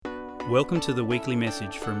Welcome to the weekly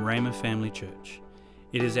message from Rhema Family Church.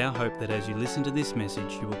 It is our hope that as you listen to this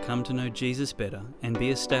message, you will come to know Jesus better and be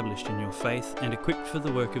established in your faith and equipped for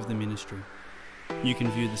the work of the ministry. You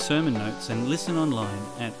can view the sermon notes and listen online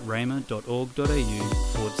at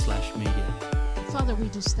rhema.org.au/media. Father, we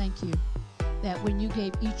just thank you that when you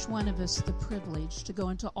gave each one of us the privilege to go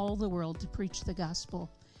into all the world to preach the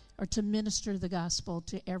gospel or to minister the gospel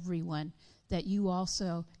to everyone, that you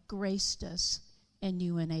also graced us and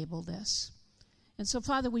you enabled us. And so,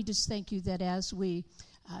 Father, we just thank you that as we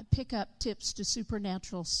pick up tips to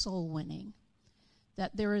supernatural soul winning,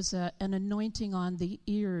 that there is an anointing on the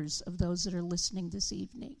ears of those that are listening this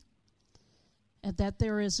evening, and that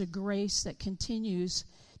there is a grace that continues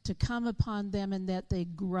to come upon them and that they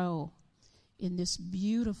grow in this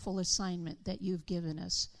beautiful assignment that you've given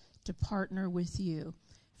us to partner with you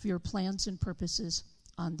for your plans and purposes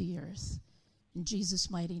on the earth. In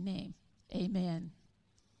Jesus' mighty name, amen.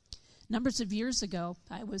 Numbers of years ago,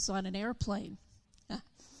 I was on an airplane,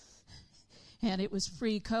 and it was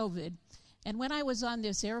pre-COVID. And when I was on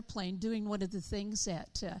this airplane doing one of the things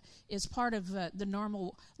that is part of the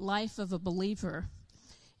normal life of a believer,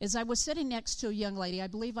 is I was sitting next to a young lady. I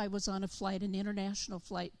believe I was on a flight, an international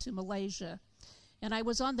flight to Malaysia. And I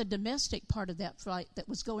was on the domestic part of that flight that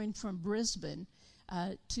was going from Brisbane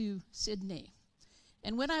to Sydney.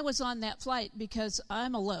 And when I was on that flight, because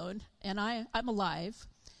I'm alone and I'm alive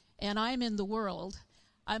and I'm in the world,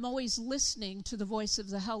 I'm always listening to the voice of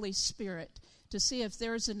the Holy Spirit to see if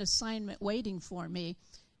there's an assignment waiting for me,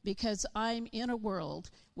 because I'm in a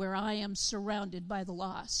world where I am surrounded by the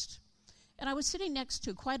lost. And I was sitting next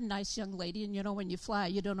to quite a nice young lady, and you know, when you fly,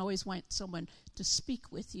 you don't always want someone to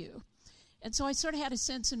speak with you. And so I sort of had a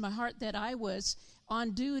sense in my heart that I was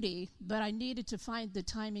on duty, but I needed to find the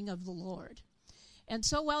timing of the Lord. And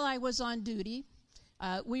so while I was on duty,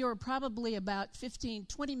 we were probably about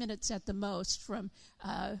 20 minutes at the most from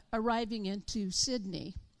arriving into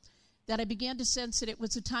Sydney, that I began to sense that it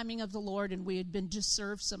was the timing of the Lord, and we had been just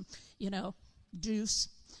served some, juice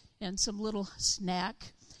and some little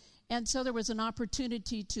snack. And so there was an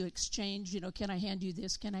opportunity to exchange, can I hand you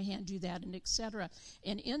this, can I hand you that, and et cetera.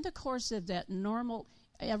 And in the course of that normal,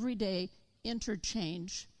 everyday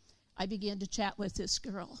interchange, I began to chat with this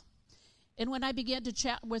girl. And when I began to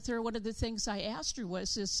chat with her, one of the things I asked her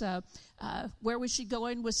was where was she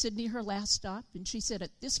going? Was Sydney her last stop? And she said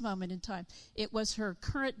at this moment in time, it was her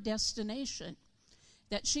current destination,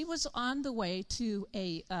 that she was on the way to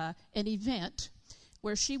an event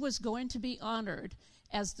where she was going to be honored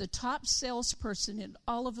as the top salesperson in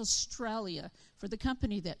all of Australia for the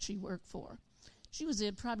company that she worked for. She was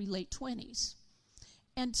in probably late 20s.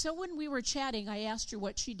 And so when we were chatting, I asked her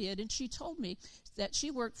what she did, and she told me that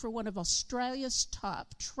she worked for one of Australia's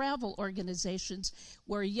top travel organizations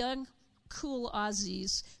where young, cool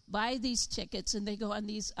Aussies buy these tickets and they go on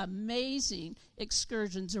these amazing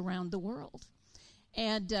excursions around the world.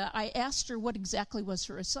 And I asked her what exactly was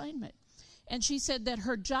her assignment. And she said that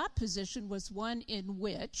her job position was one in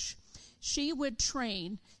which she would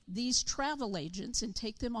train these travel agents and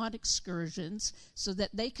take them on excursions so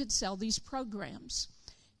that they could sell these programs.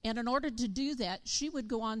 And in order to do that, she would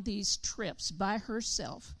go on these trips by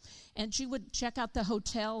herself. And she would check out the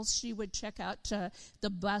hotels, she would check out the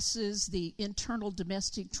buses, the internal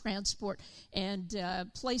domestic transport, and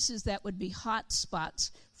places that would be hot spots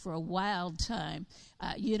for a wild time,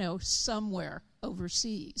 somewhere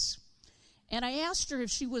overseas. And I asked her if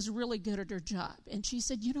she was really good at her job. And she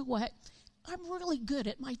said, you know what? I'm really good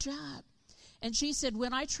at my job. And she said,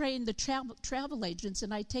 when I train the travel agents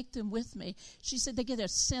and I take them with me, she said they get a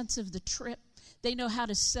sense of the trip. They know how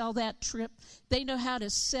to sell that trip. They know how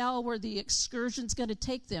to sell where the excursion's going to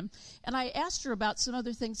take them. And I asked her about some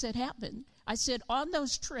other things that happened. I said, on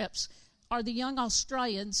those trips, are the young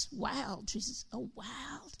Australians wild? She says, oh,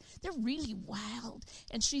 wild. They're really wild.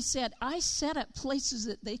 And she said, I set up places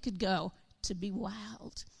that they could go to be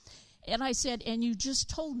wild. And I said, and you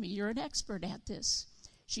just told me you're an expert at this.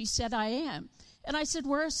 She said, I am. And I said,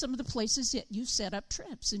 where are some of the places that you set up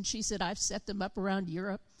trips? And she said, I've set them up around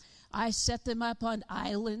Europe. I set them up on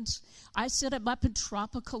islands. I set them up in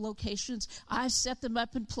tropical locations. I set them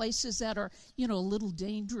up in places that are, a little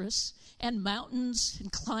dangerous, and mountains and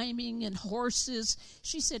climbing and horses.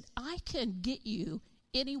 She said, I can get you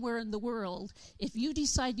anywhere in the world. If you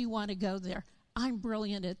decide you want to go there, I'm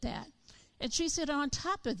brilliant at that. And she said, on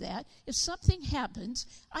top of that, if something happens,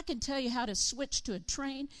 I can tell you how to switch to a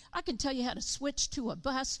train. I can tell you how to switch to a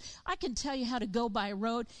bus. I can tell you how to go by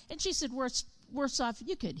road. And she said, worse off,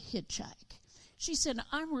 you could hitchhike. She said,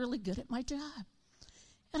 I'm really good at my job.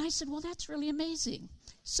 And I said, well, that's really amazing.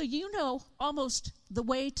 So you know almost the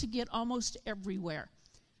way to get almost everywhere.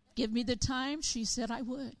 give me the time? She said I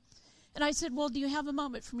would. And I said, well, do you have a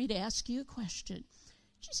moment for me to ask you a question?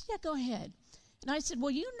 She said, yeah, go ahead. And I said,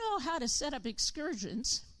 well, you know how to set up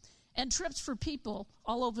excursions and trips for people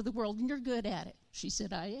all over the world, and you're good at it. She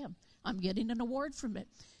said, I am. I'm getting an award from it.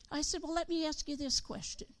 I said, well, let me ask you this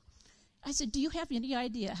question. I said, do you have any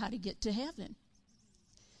idea how to get to heaven?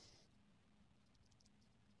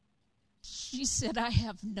 She said, I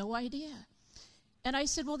have no idea. And I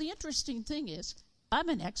said, well, the interesting thing is, I'm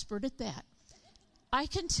an expert at that. I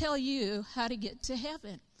can tell you how to get to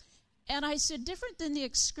heaven. And I said, different than the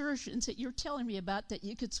excursions that you're telling me about, that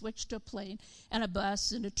you could switch to a plane and a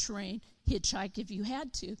bus and a train, hitchhike if you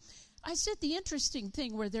had to. I said, the interesting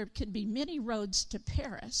thing where there can be many roads to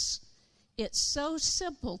Paris, it's so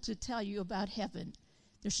simple to tell you about heaven.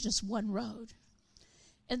 There's just one road.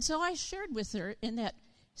 And so I shared with her in that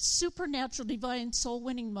supernatural, divine,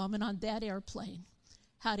 soul-winning moment on that airplane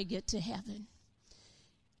how to get to heaven.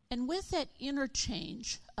 And with that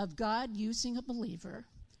interchange of God using a believer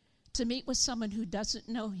to meet with someone who doesn't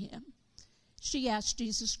know him, she asked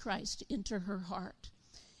Jesus Christ into her heart.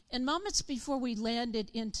 And moments before we landed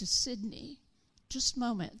into Sydney, just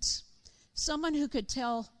moments, someone who could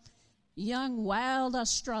tell young, wild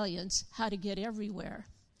Australians how to get everywhere,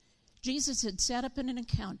 Jesus had set up an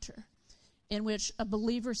encounter in which a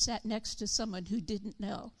believer sat next to someone who didn't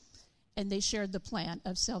know, and they shared the plan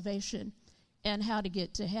of salvation and how to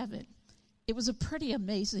get to heaven. It was a pretty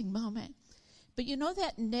amazing moment. But you know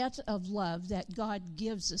that net of love that God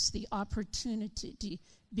gives us the opportunity to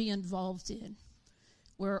be involved in,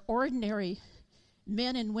 where ordinary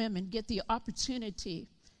men and women get the opportunity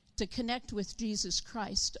to connect with Jesus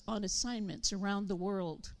Christ on assignments around the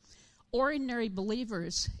world. Ordinary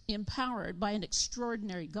believers, empowered by an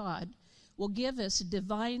extraordinary God, will give us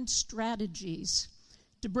divine strategies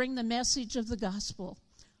to bring the message of the gospel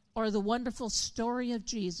or the wonderful story of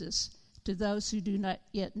Jesus to those who do not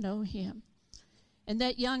yet know him. And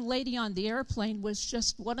that young lady on the airplane was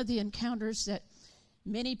just one of the encounters that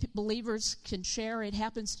many believers can share. It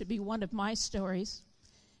happens to be one of my stories.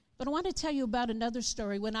 But I want to tell you about another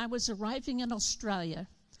story. When I was arriving in Australia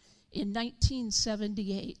in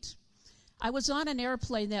 1978, I was on an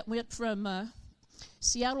airplane that went from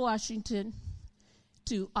Seattle, Washington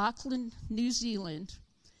to Auckland, New Zealand,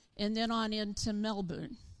 and then on into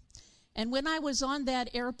Melbourne. And when I was on that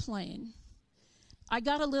airplane, I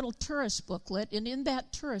got a little tourist booklet, and in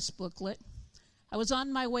that tourist booklet, I was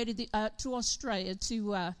on my way to Australia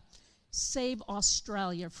to save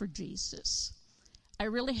Australia for Jesus. I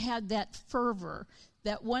really had that fervor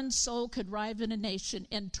that one soul could arrive in a nation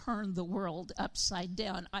and turn the world upside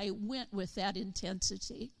down. I went with that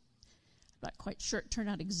intensity. I'm not quite sure it turned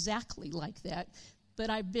out exactly like that, but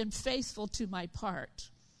I've been faithful to my part.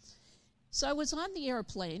 So I was on the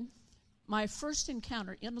airplane, my first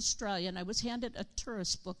encounter in Australia, and I was handed a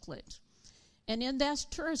tourist booklet. And in that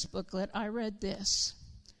tourist booklet, I read this.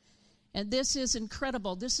 And this is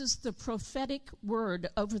incredible. This is the prophetic word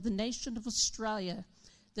over the nation of Australia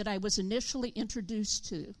that I was initially introduced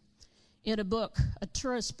to in a book, a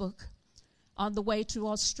tourist book, on the way to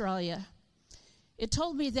Australia. It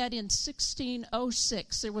told me that in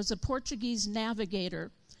 1606, there was a Portuguese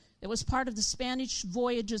navigator that was part of the Spanish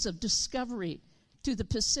voyages of discovery to the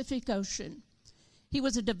Pacific Ocean. He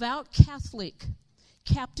was a devout Catholic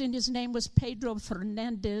captain. His name was Pedro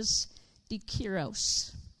Fernandez de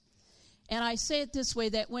Quiros. And I say it this way,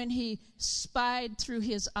 that when he spied through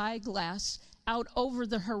his eyeglass out over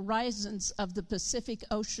the horizons of the Pacific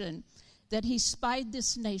Ocean, that he spied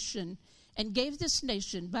this nation and gave this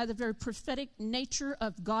nation, by the very prophetic nature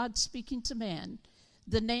of God speaking to man,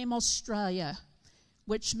 the name Australia,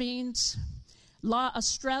 which means La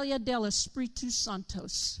Australia del Espíritu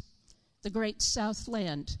Santos, the great south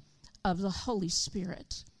land of the Holy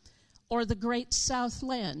Spirit, or the great south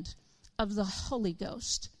land of the Holy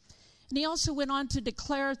Ghost. And he also went on to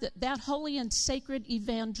declare that that holy and sacred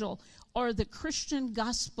evangel, or the Christian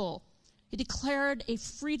gospel, he declared a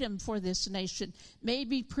freedom for this nation, may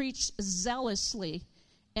be preached zealously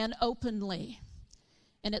and openly.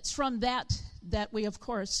 And it's from that we, of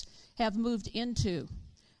course, have moved into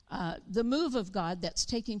the move of God that's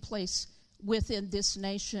taking place within this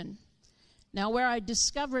nation. Now, where I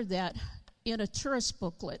discovered that in a tourist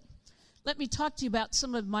booklet, let me talk to you about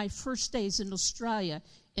some of my first days in Australia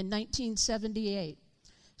in 1978.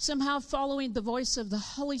 Somehow, following the voice of the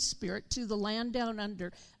Holy Spirit to the land down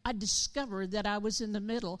under, I discovered that I was in the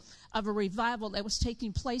middle of a revival that was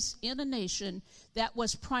taking place in a nation that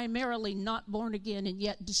was primarily not born again and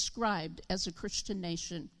yet described as a Christian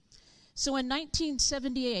nation. So in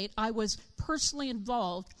 1978, I was personally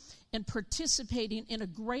involved in participating in a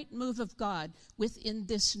great move of God within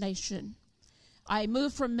this nation. I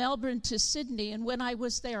moved from Melbourne to Sydney, and when I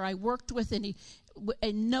was there, I worked with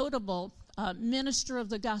a notable minister of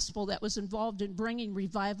the gospel that was involved in bringing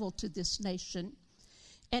revival to this nation.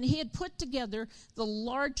 And he had put together the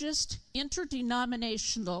largest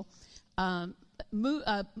interdenominational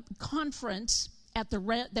conference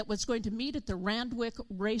that was going to meet at the Randwick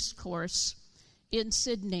Racecourse in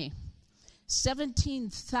Sydney.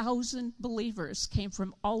 17,000 believers came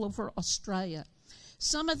from all over Australia.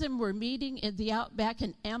 Some of them were meeting in the outback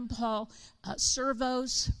in Ampol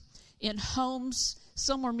servos, in homes.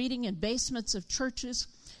 Some were meeting in basements of churches.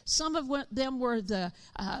 Some of them were the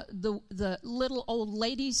little old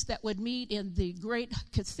ladies that would meet in the great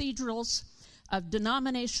cathedrals of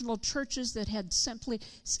denominational churches that had simply,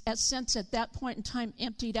 since at that point in time,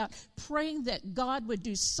 emptied out, praying that God would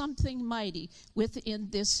do something mighty within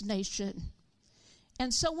this nation.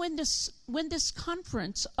 And so when this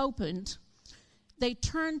conference opened, they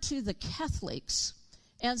turned to the Catholics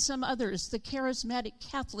and some others, the charismatic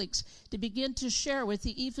Catholics, to begin to share with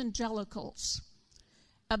the evangelicals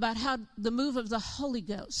about how the move of the Holy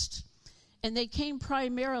Ghost. And they came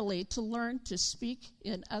primarily to learn to speak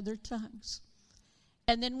in other tongues.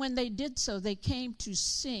 And then when they did so, they came to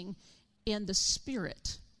sing in the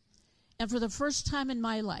Spirit. And for the first time in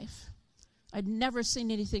my life, I'd never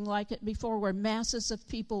seen anything like it before, where masses of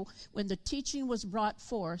people, when the teaching was brought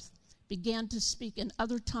forth, began to speak in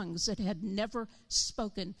other tongues that had never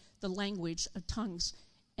spoken the language of tongues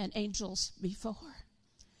and angels before.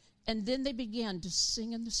 And then they began to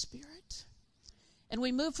sing in the Spirit. And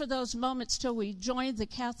we moved for those moments till we joined the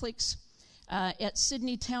Catholics at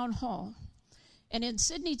Sydney Town Hall. And in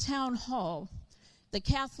Sydney Town Hall, the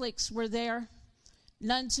Catholics were there,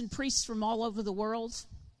 nuns and priests from all over the world.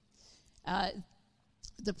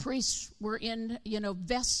 The priests were in,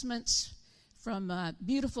 vestments from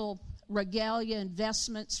beautiful regalia and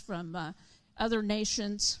vestments from other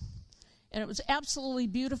nations. And it was absolutely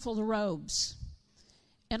beautiful, the robes.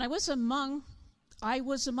 And I was among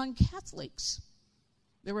Catholics.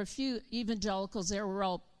 There were a few evangelicals there who were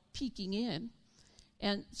all peeking in.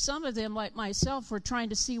 And some of them, like myself, were trying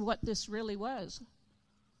to see what this really was.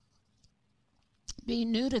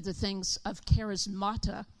 Being new to the things of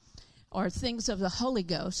charismata, or things of the Holy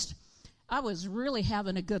Ghost, I was really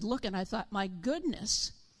having a good look, and I thought, my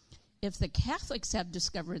goodness, if the Catholics have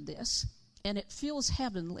discovered this, and it feels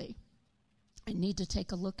heavenly, I need to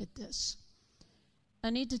take a look at this. I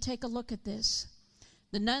need to take a look at this.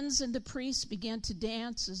 The nuns and the priests began to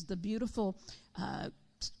dance as the beautiful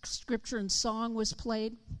scripture and song was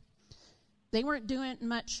played. They weren't doing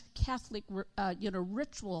much Catholic,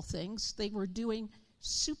 ritual things. They were doing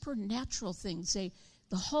supernatural things.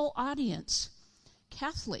 The whole audience,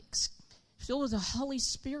 Catholics, filled with the Holy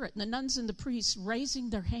Spirit, and the nuns and the priests raising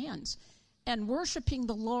their hands and worshiping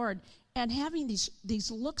the Lord and having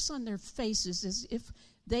these looks on their faces as if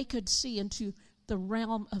they could see into the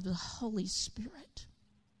realm of the Holy Spirit.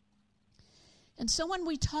 And so when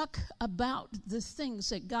we talk about the things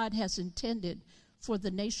that God has intended for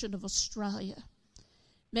the nation of Australia,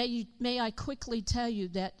 may I quickly tell you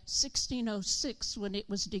that 1606, when it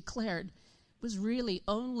was declared, was really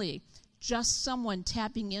only just someone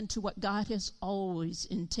tapping into what God has always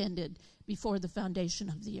intended before the foundation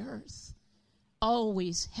of the earth.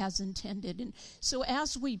 Always has intended. And so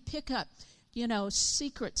as we pick up,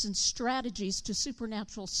 secrets and strategies to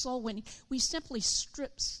supernatural soul winning, we simply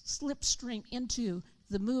slipstream into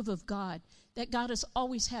the move of God that God has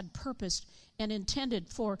always had purposed and intended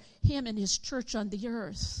for him and his church on the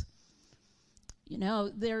earth.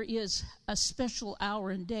 There is a special hour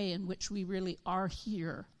and day in which we really are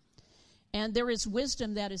here. And there is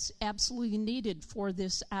wisdom that is absolutely needed for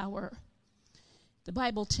this hour. The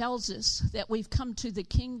Bible tells us that we've come to the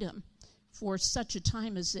kingdom for such a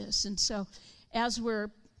time as this. And so as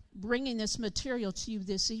we're bringing this material to you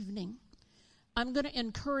this evening, I'm going to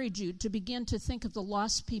encourage you to begin to think of the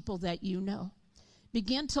lost people that you know.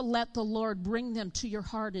 Begin to let the Lord bring them to your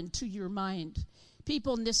heart and to your mind.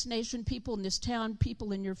 People in this nation, people in this town,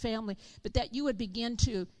 people in your family, but that you would begin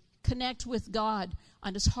to connect with God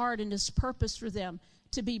on his heart and his purpose for them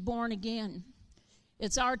to be born again.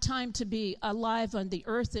 It's our time to be alive on the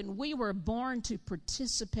earth, and we were born to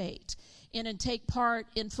participate in and take part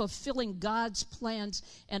in fulfilling God's plans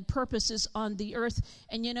and purposes on the earth.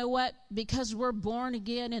 And you know what? Because we're born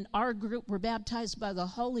again in our group, we're baptized by the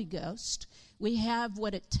Holy Ghost, we have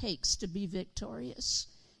what it takes to be victorious.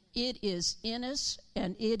 It is in us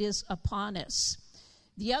and it is upon us.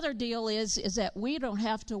 The other deal is that we don't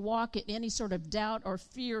have to walk in any sort of doubt or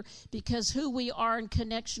fear because who we are in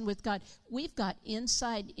connection with God. We've got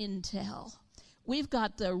inside intel. We've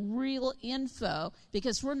got the real info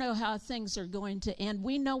because we know how things are going to end.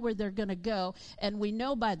 We know where they're going to go. And we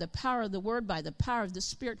know by the power of the Word, by the power of the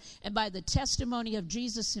Spirit, and by the testimony of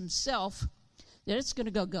Jesus himself that it's going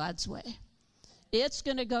to go God's way. It's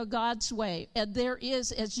going to go God's way. And there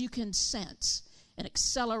is, as you can sense, an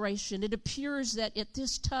acceleration. It appears that at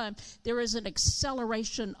this time there is an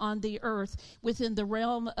acceleration on the earth within the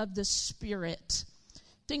realm of the Spirit.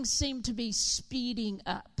 Things seem to be speeding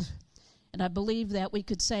up. And I believe that we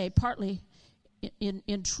could say partly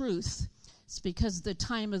in truth, it's because the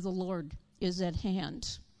time of the Lord is at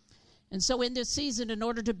hand. And so in this season, in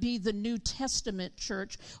order to be the New Testament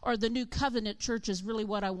church, or the New Covenant church is really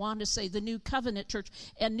what I want to say, the New Covenant church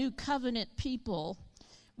and New Covenant people,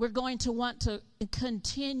 we're going to want to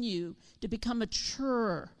continue to become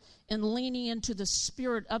mature and leaning into the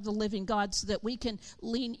Spirit of the living God so that we can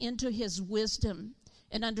lean into his wisdom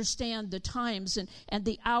and understand the times and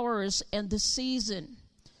the hours and the season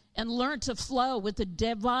and learn to flow with the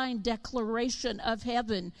divine declaration of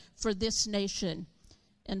heaven for this nation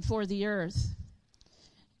and for the earth.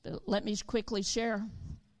 But let me quickly share.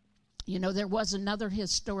 You know, there was another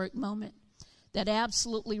historic moment that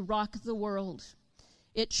absolutely rocked the world.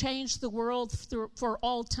 It changed the world for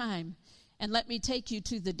all time. And let me take you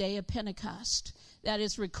to the day of Pentecost that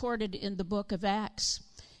is recorded in the book of Acts.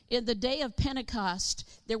 In the day of Pentecost,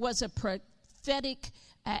 there was a prophetic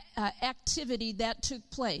activity that took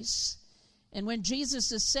place. And when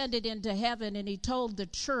Jesus ascended into heaven and he told the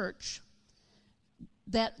church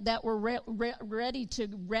that were ready to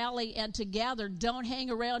rally and to gather, don't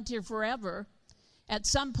hang around here forever. At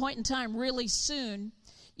some point in time, really soon,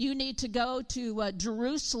 you need to go to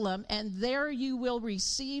Jerusalem, and there you will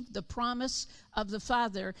receive the promise of the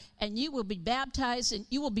Father, and you will be baptized, and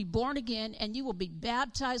you will be born again, and you will be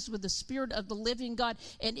baptized with the Spirit of the living God,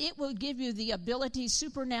 and it will give you the ability,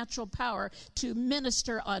 supernatural power, to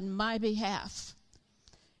minister on my behalf.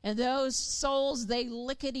 And those souls, they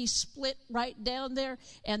lickety-split right down there,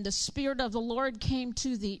 and the Spirit of the Lord came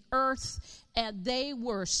to the earth, and they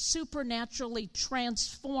were supernaturally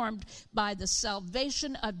transformed by the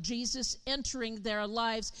salvation of Jesus entering their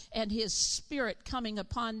lives and his Spirit coming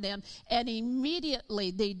upon them. And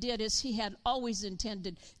immediately they did as he had always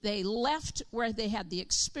intended. They left where they had the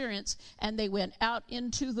experience, and they went out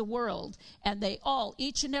into the world. And they all,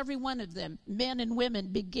 each and every one of them, men and women,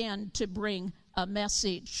 began to bring a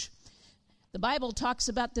message. The Bible talks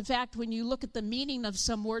about the fact, when you look at the meaning of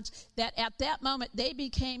some words, that at that moment they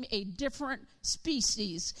became a different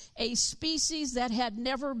species, a species that had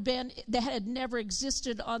never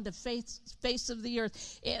existed on the face of the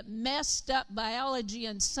earth. It messed up biology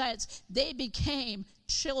and science. They became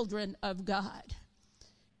children of God.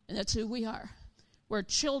 And that's who we are. We're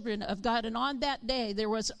children of God. And on that day, there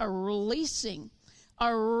was a releasing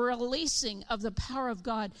of the power of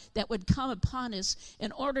God that would come upon us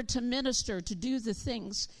in order to minister, to do the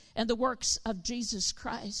things and the works of Jesus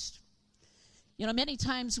Christ. You know, many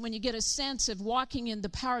times when you get a sense of walking in the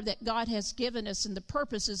power that God has given us and the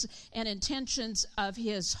purposes and intentions of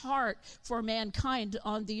his heart for mankind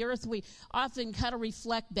on the earth, we often kind of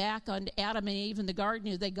reflect back on Adam and Eve in the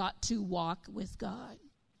garden. They got to walk with God.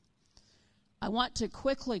 I want to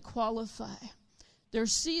quickly qualify. Their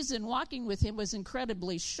season walking with him was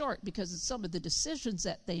incredibly short because of some of the decisions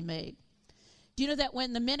that they made. Do you know that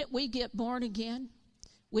when the minute we get born again,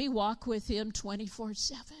 we walk with him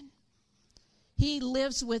 24/7? He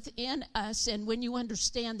lives within us, and when you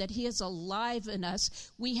understand that he is alive in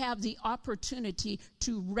us, we have the opportunity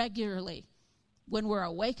to regularly, when we're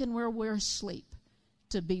awake and when we're asleep,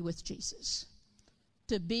 to be with Jesus.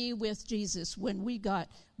 To be with Jesus when we got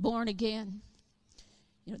born again.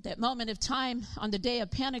 You know, at that moment of time on the day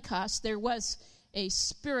of Pentecost, there was a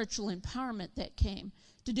spiritual empowerment that came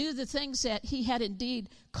to do the things that he had indeed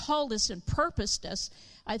called us and purposed us.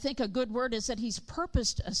 I think a good word is that he's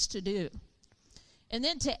purposed us to do. And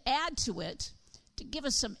then to add to it, to give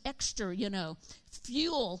us some extra,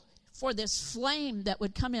 fuel for this flame that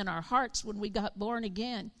would come in our hearts when we got born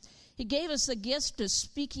again. He gave us the gift of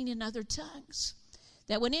speaking in other tongues.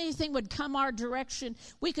 That when anything would come our direction,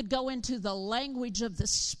 we could go into the language of the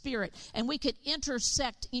Spirit, and we could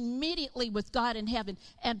intersect immediately with God in heaven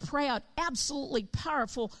and pray out absolutely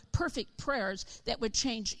powerful, perfect prayers that would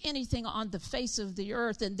change anything on the face of the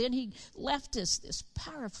earth. And then he left us this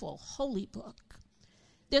powerful holy book.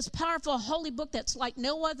 This powerful holy book that's like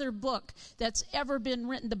no other book that's ever been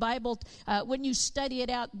written. The Bible, when you study it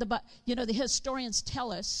out, the historians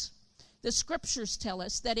tell us The scriptures tell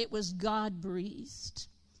us that it was God-breathed,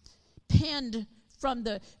 penned from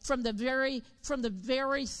the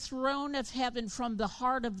very throne of heaven, from the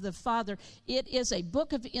heart of the Father. It is a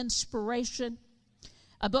book of inspiration,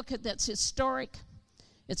 a book that's historic.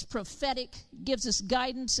 It's prophetic, gives us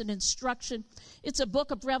guidance and instruction. It's a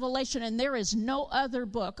book of revelation, and there is no other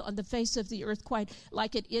book on the face of the earth quite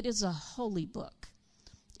like it. It is a holy book.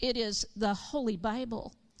 It is the Holy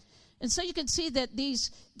Bible. And so you can see that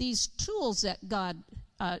these tools that God,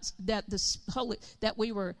 that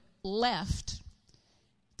we were left,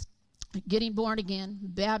 getting born again,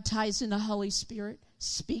 baptized in the Holy Spirit,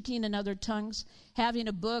 speaking in other tongues, having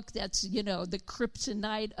a book that's, the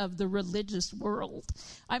kryptonite of the religious world.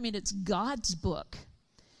 I mean, it's God's book.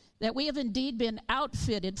 That we have indeed been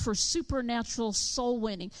outfitted for supernatural soul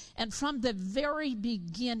winning. And from the very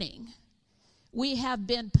beginning, we have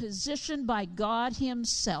been positioned by God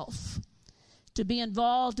himself to be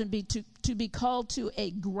involved and to be called to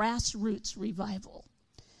a grassroots revival.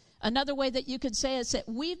 Another way that you could say is that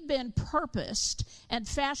we've been purposed and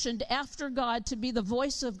fashioned after God to be the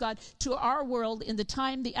voice of God to our world in the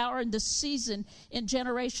time, the hour, and the season and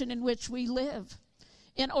generation in which we live.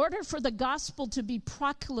 In order for the gospel to be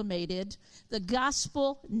proclamated, the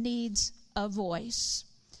gospel needs a voice.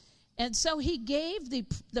 And so he gave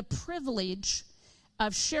the privilege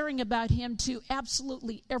of sharing about him to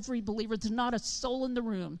absolutely every believer. There's not a soul in the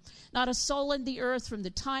room, not a soul in the earth from the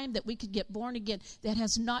time that we could get born again that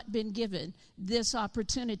has not been given this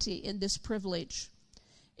opportunity and this privilege.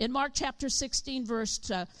 In Mark chapter 16, verse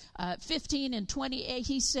 15 and 28,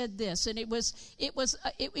 he said this, and it was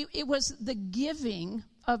the giving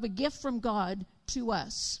of a gift from God to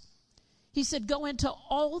us. He said, "Go into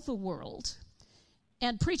all the world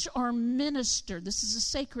and preach or minister." This is a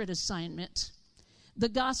sacred assignment. The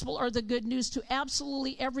gospel or the good news to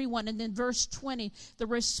absolutely everyone. And then verse 20, the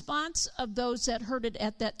response of those that heard it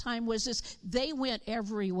at that time was this: they went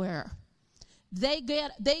everywhere. They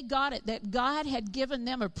got it, that God had given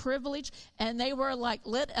them a privilege, and they were like,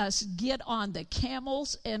 let us get on the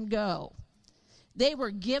camels and go. They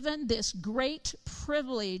were given this great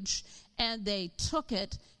privilege, and they took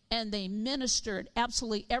it, and they ministered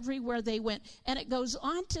absolutely everywhere they went. And it goes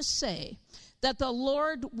on to say that the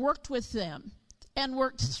Lord worked with them and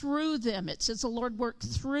worked through them. It says the Lord worked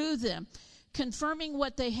through them, confirming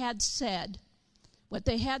what they had said. What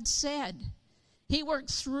they had said. He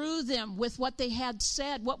worked through them with what they had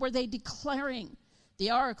said. What were they declaring?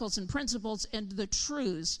 The oracles and principles and the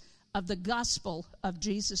truths of the gospel of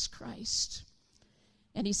Jesus Christ.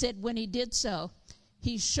 And he said when he did so,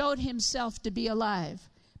 he showed himself to be alive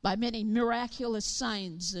by many miraculous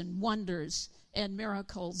signs and wonders and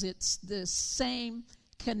miracles. It's the same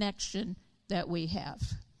connection that we have.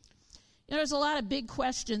 There's a lot of big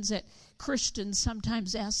questions that Christians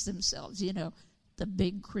sometimes ask themselves, the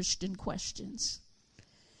big Christian questions.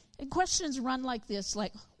 And questions run like this,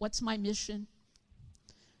 like, what's my mission?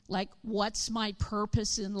 Like, what's my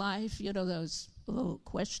purpose in life? Those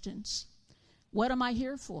questions. What am I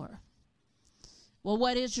here for? Well,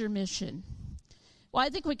 what is your mission? Well, I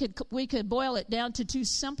think we could boil it down to two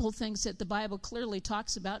simple things that the Bible clearly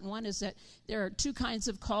talks about. And one is that there are two kinds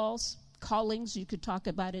of callings. You could talk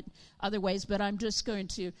about it other ways, but I'm just going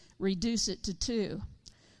to reduce it to two.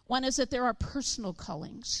 One is that there are personal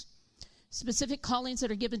callings, specific callings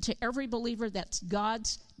that are given to every believer. That's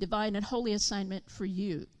God's divine and holy assignment for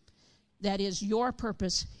you. That is your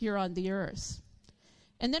purpose here on the earth.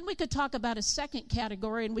 And then we could talk about a second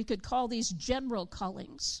category, and we could call these general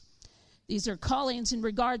callings. These are callings in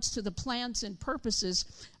regards to the plans and purposes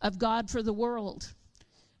of God for the world.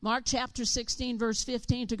 Mark chapter 16, verse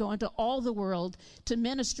 15, to go into all the world, to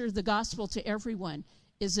minister the gospel to everyone,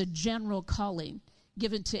 is a general calling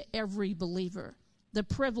given to every believer. The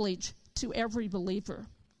privilege to every believer.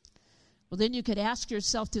 Well, then you could ask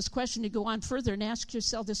yourself this question. You go on further and ask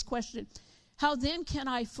yourself this question: how then can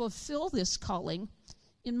I fulfill this calling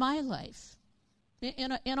in my life,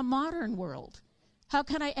 in a modern world? How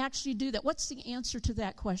can I actually do that? What's the answer to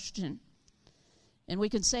that question? And we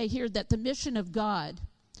can say here that the mission of God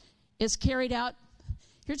is carried out.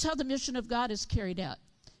 Here's how the mission of God is carried out.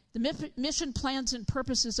 The mission plans and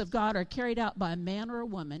purposes of God are carried out by a man or a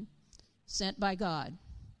woman sent by God,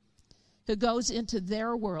 who goes into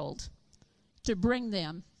their world to bring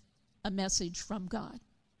them a message from God.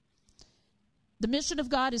 The mission of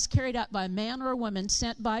God is carried out by a man or a woman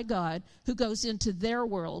sent by God, who goes into their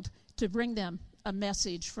world to bring them a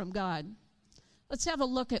message from God. Let's have a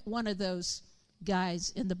look at one of those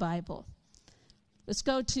guys in the Bible. Let's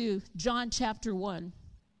go to John chapter 1,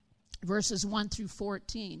 verses 1 through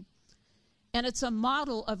 14. And it's a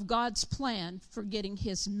model of God's plan for getting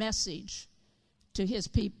his message to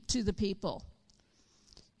the people.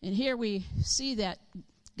 And here we see that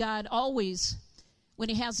God always, when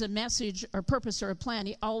he has a message or purpose or a plan,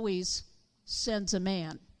 he always sends a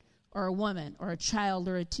man or a woman or a child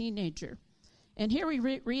or a teenager. And here we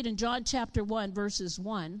read in John chapter 1, verses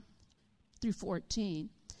 1 through 14.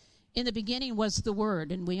 In the beginning was the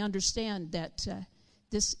Word, and we understand that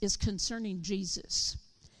this is concerning Jesus.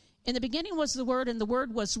 In the beginning was the Word, and the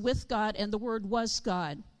Word was with God, and the Word was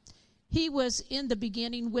God. He was in the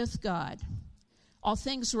beginning with God. All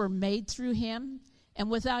things were made through him, and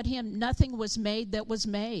without him nothing was made that was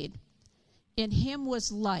made. In him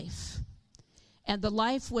was life, and the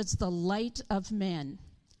life was the light of men.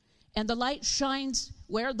 And the light shines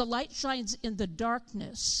where the light shines in the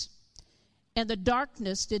darkness, and the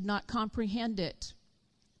darkness did not comprehend it.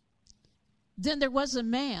 Then there was a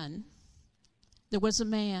man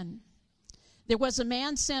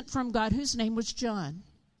sent from God whose name was John.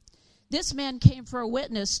 This man came for a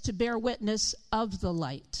witness, to bear witness of the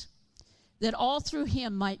light, that all through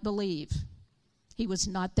him might believe. He was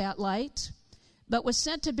not that light, but was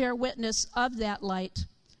sent to bear witness of that light.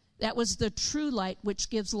 That was the true light, which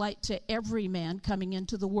gives light to every man coming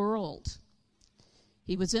into the world.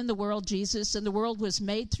 He was in the world, Jesus, and the world was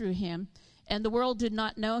made through him, and the world did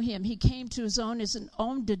not know him. He came to his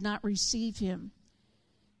own did not receive him.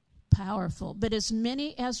 Powerful. But as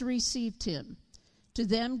many as received him, to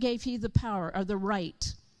them gave he the power or the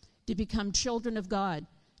right to become children of God,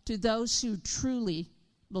 to those who truly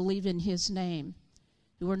believe in his name,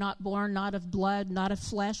 who were not born not of blood, not of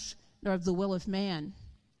flesh, nor of the will of man,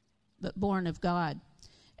 but born of God.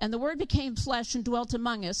 And the Word became flesh and dwelt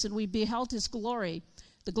among us, and we beheld his glory,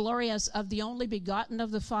 the glory as of the only begotten of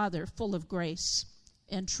the Father, full of grace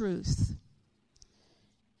and truth.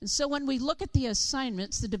 And so when we look at the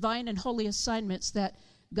assignments, the divine and holy assignments that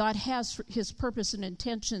God has for his purpose and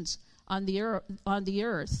intentions on the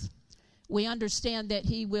earth, we understand that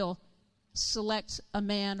he will select a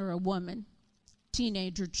man or a woman,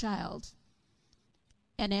 teenager, child,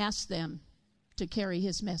 and ask them to carry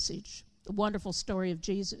his message. The wonderful story of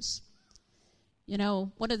Jesus. You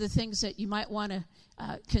know, one of the things that you might want to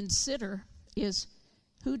consider is,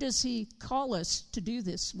 who does he call us to do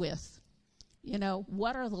this with? You know,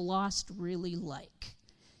 what are the lost really like?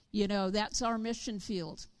 You know, that's our mission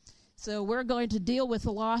field. So we're going to deal with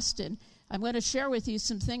the lost, and I'm going to share with you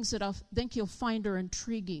some things that I think you'll find are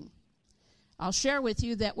intriguing. I'll share with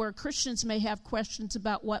you that where Christians may have questions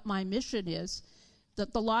about what my mission is,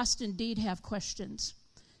 that the lost indeed have questions.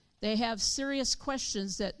 They have serious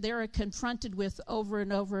questions that they're confronted with over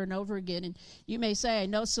and over and over again. And you may say, I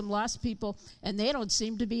know some lost people, and they don't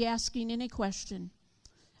seem to be asking any question.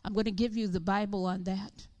 I'm going to give you the Bible on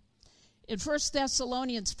that. In 1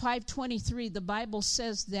 Thessalonians 5:23, the Bible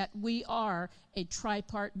says that we are a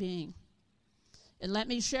tripart being. And let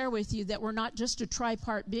me share with you that we're not just a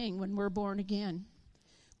tripart being when we're born again.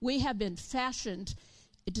 We have been fashioned,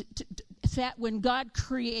 when God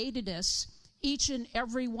created us, each and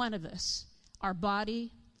every one of us, our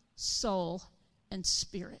body, soul, and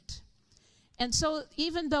spirit. And so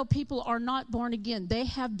even though people are not born again, they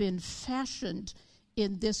have been fashioned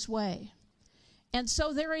in this way. And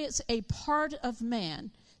so there is a part of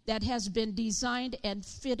man that has been designed and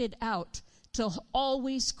fitted out to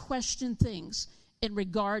always question things in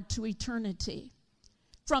regard to eternity.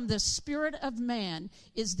 From the spirit of man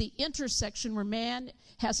is the intersection where man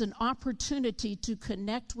has an opportunity to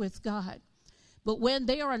connect with God. But when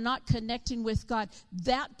they are not connecting with God,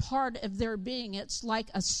 that part of their being, it's like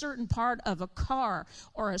a certain part of a car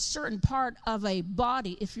or a certain part of a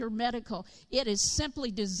body, if you're medical. It is simply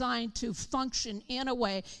designed to function in a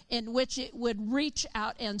way in which it would reach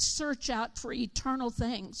out and search out for eternal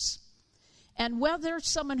things. And whether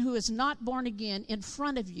someone who is not born again in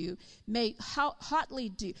front of you may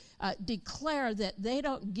hotly declare that they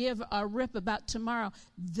don't give a rip about tomorrow,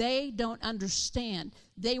 they don't understand.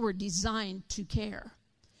 They were designed to care.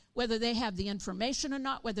 Whether they have the information or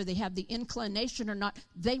not, whether they have the inclination or not,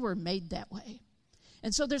 they were made that way.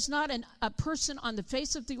 And so there's not a person on the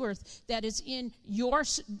face of the earth that is in your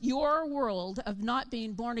world of not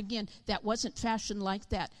being born again that wasn't fashioned like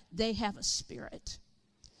that. They have a spirit.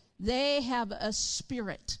 They have a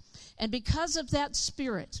spirit. And because of that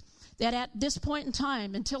spirit, that at this point in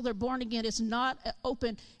time, until they're born again, is not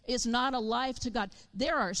open, is not alive to God,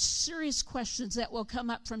 there are serious questions that will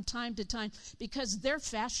come up from time to time because they're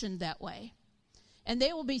fashioned that way. And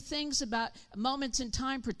they will be things about moments in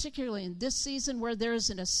time, particularly in this season, where there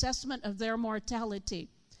is an assessment of their mortality.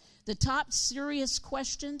 The top serious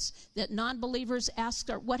questions that non-believers ask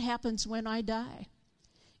are, what happens when I die?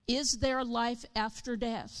 Is there life after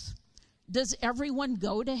death? Does everyone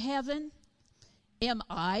go to heaven? Am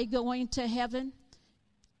I going to heaven?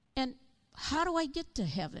 And how do I get to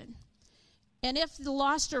heaven? And if the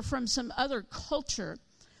lost are from some other culture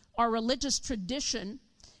or religious tradition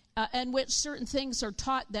in which certain things are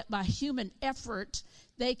taught that by human effort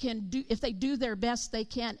they can do, if they do their best, they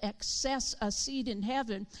can access a seat in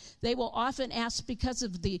heaven, they will often ask, because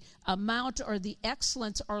of the amount or the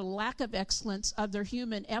excellence or lack of excellence of their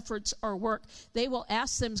human efforts or work, they will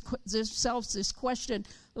ask themselves this question,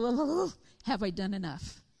 have I done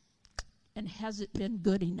enough? And has it been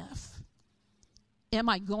good enough? Am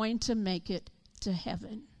I going to make it to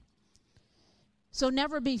heaven? So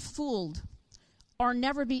never be fooled or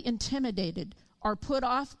never be intimidated or put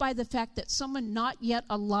off by the fact that someone not yet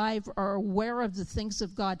alive or aware of the things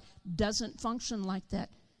of God doesn't function like that.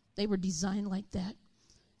 They were designed like that.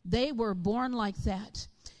 They were born like that.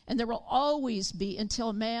 And there will always be, until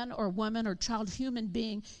a man or woman or child human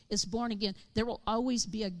being is born again, there will always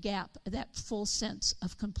be a gap, that full sense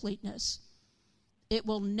of completeness. It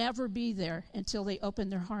will never be there until they open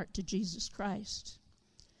their heart to Jesus Christ.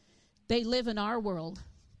 They live in our world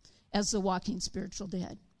as the walking spiritual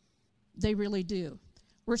dead. They really do.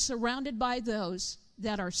 We're surrounded by those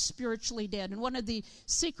that are spiritually dead. And one of the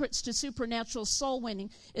secrets to supernatural soul winning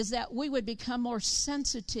is that we would become more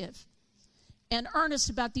sensitive and earnest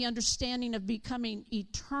about the understanding of becoming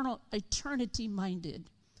eternity-minded.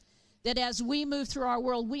 That as we move through our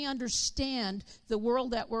world, we understand the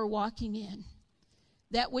world that we're walking in.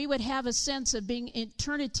 That we would have a sense of being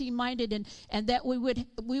eternity-minded, and that we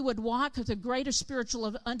would walk with a greater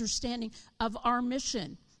spiritual understanding of our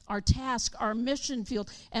mission, our task, our mission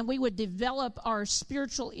field, and we would develop our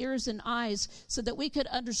spiritual ears and eyes so that we could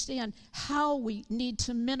understand how we need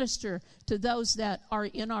to minister to those that are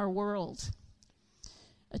in our world.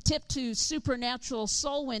 A tip to supernatural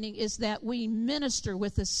soul winning is that we minister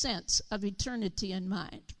with a sense of eternity in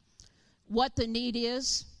mind. What the need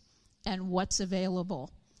is, and what's available.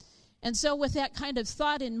 And so with that kind of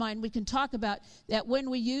thought in mind, we can talk about that when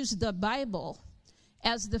we use the Bible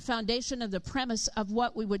as the foundation of the premise of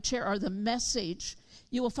what we would share, or the message,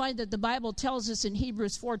 you will find that the Bible tells us in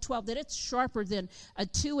Hebrews 4:12 that it's sharper than a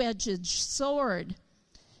two-edged sword.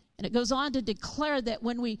 And it goes on to declare that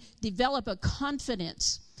when we develop a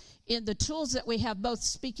confidence in the tools that we have, both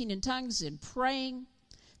speaking in tongues and praying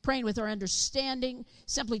with our understanding,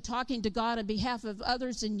 simply talking to God on behalf of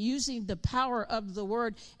others, and using the power of the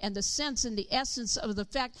Word and the sense and the essence of the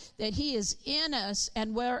fact that He is in us,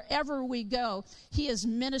 and wherever we go, He is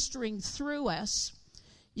ministering through us.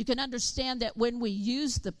 You can understand that when we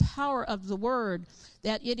use the power of the Word,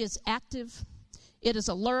 that it is active, it is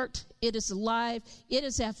alert, it is alive, it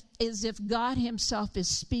is as if God Himself is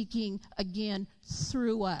speaking again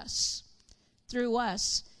through us.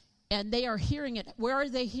 And they are hearing it. Where are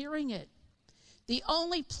they hearing it? The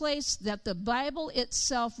only place that the Bible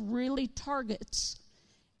itself really targets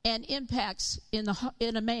and impacts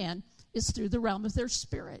in a man is through the realm of their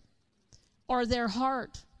spirit or their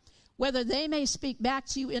heart. Whether they may speak back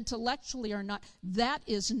to you intellectually or not, that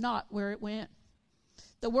is not where it went.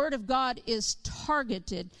 The Word of God is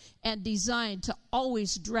targeted and designed to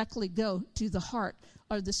always directly go to the heart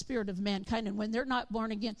or the spirit of mankind. And when they're not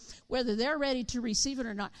born again, whether they're ready to receive it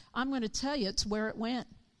or not, I'm going to tell you it's where it went.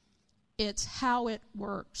 It's how it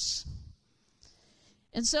works.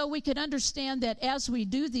 And so we can understand that as we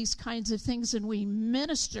do these kinds of things and we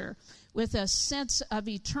minister with a sense of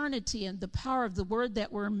eternity and the power of the Word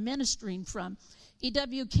that we're ministering from,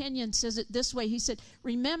 E.W. Kenyon says it this way. He said,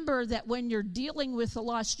 remember that when you're dealing with the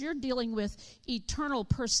lost, you're dealing with eternal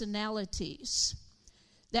personalities.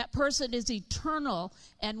 That person is eternal,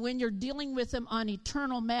 and when you're dealing with them on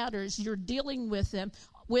eternal matters, you're dealing with them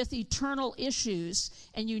with eternal issues,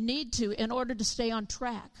 and you need to, in order to stay on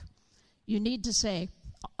track, you need to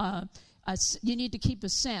you need to keep a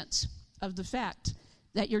sense of the fact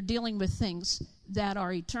that you're dealing with things that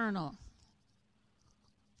are eternal.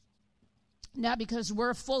 Now, because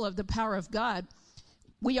we're full of the power of God,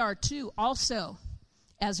 we are too also,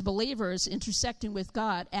 as believers, intersecting with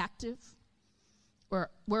God, active.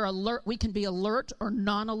 We're alert. We can be alert or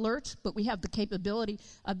non-alert, but we have the capability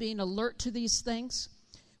of being alert to these things.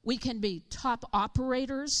 We can be top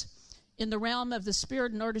operators in the realm of the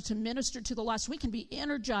Spirit in order to minister to the lost. We can be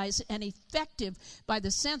energized and effective by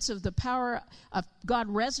the sense of the power of God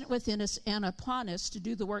resonant within us and upon us to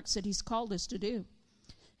do the works that He's called us to do.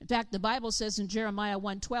 In fact, the Bible says in Jeremiah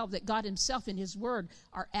 1:12 that God Himself in His Word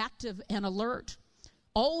are active and alert,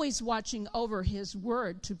 always watching over His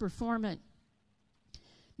Word to perform it.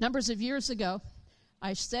 Numbers of years ago,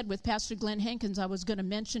 I said with Pastor Glenn Hankins I was going to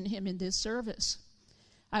mention him in this service.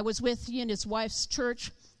 I was with he and his wife's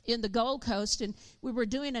church in the Gold Coast, and we were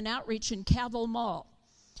doing an outreach in Cavill Mall.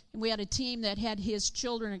 And we had a team that had his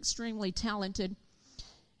children extremely talented.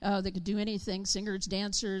 They could do anything, singers,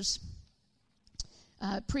 dancers,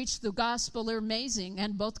 preach the gospel. They're amazing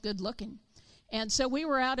and both good looking. And so we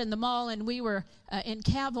were out in the mall, and we were in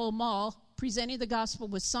Cavill Mall presenting the gospel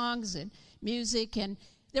with songs and music. And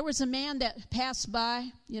there was a man that passed by.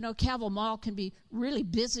 You know, Cavill Mall can be really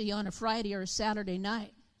busy on a Friday or a Saturday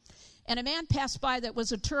night. And a man passed by that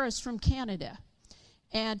was a tourist from Canada.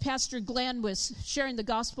 And Pastor Glenn was sharing the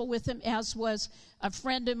gospel with him, as was a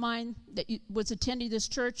friend of mine that was attending this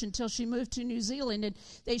church until she moved to New Zealand. And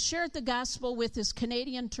they shared the gospel with this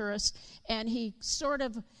Canadian tourist, and he sort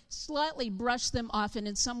of slightly brushed them off and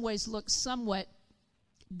in some ways looked somewhat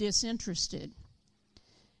disinterested.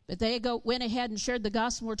 But they went ahead and shared the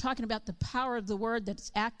gospel. We're talking about the power of the word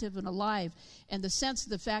that's active and alive, and the sense of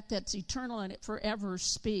the fact that it's eternal and it forever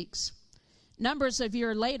speaks. Numbers of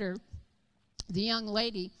years later, the young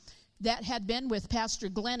lady that had been with Pastor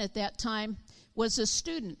Glenn at that time was a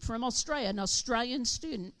student from Australia, an Australian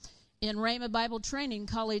student in Rhema Bible Training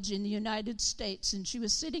College in the United States. And she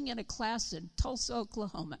was sitting in a class in Tulsa,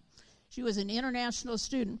 Oklahoma. She was an international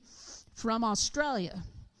student from Australia.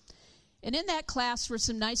 And in that class were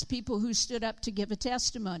some nice people who stood up to give a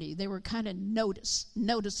testimony. They were kind of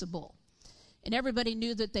noticeable. And everybody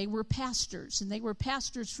knew that they were pastors, and they were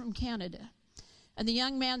pastors from Canada. And the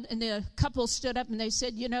young man and the couple stood up and they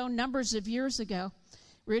said, you know, numbers of years ago,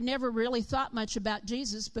 we never really thought much about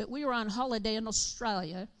Jesus, but we were on holiday in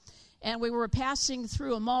Australia, and we were passing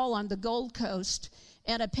through a mall on the Gold Coast,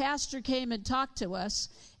 and a pastor came and talked to us,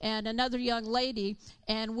 and another young lady,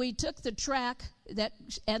 and we took the track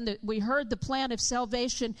we heard the plan of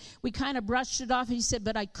salvation. We kind of brushed it off. He said,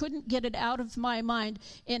 but I couldn't get it out of my mind,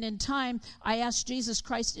 and in time, I asked Jesus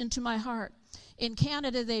Christ into my heart. In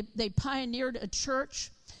Canada, they pioneered a church.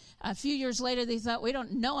 A few years later, they thought, we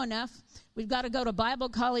don't know enough. We've got to go to Bible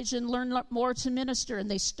college and learn more to minister. And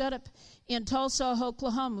they stood up in Tulsa,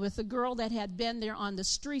 Oklahoma, with a girl that had been there on the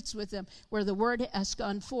streets with them, where the word has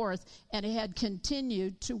gone forth, and it had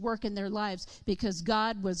continued to work in their lives because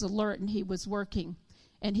God was alert and he was working,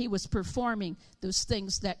 and he was performing those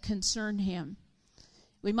things that concern him.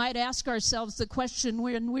 We might ask ourselves the question,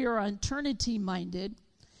 when we are eternity-minded,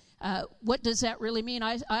 what does that really mean?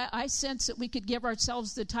 I sense that we could give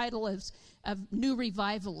ourselves the title of new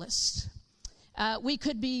revivalists. We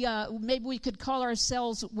could be, maybe we could call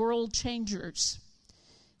ourselves world changers.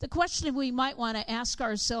 The question we might want to ask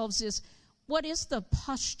ourselves is, what is the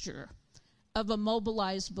posture of a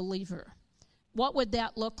mobilized believer? What would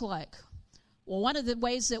that look like? Well, one of the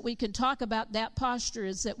ways that we can talk about that posture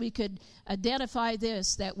is that we could identify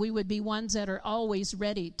this, that we would be ones that are always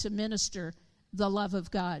ready to minister the love of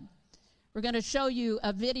God. We're going to show you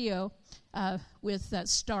a video with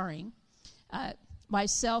starring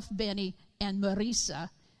myself, Benny, and Marisa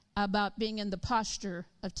about being in the posture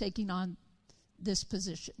of taking on this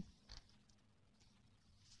position.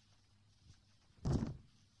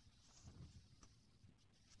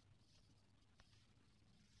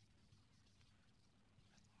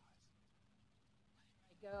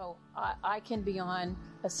 I can be on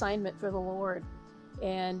assignment for the Lord.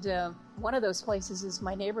 And one of those places is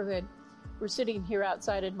my neighborhood. We're sitting here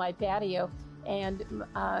outside in my patio, and,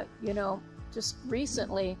 just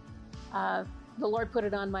recently, the Lord put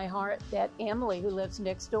it on my heart that Emily, who lives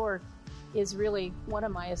next door, is really one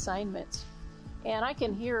of my assignments. And I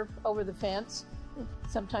can hear over the fence,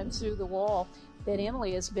 sometimes through the wall, that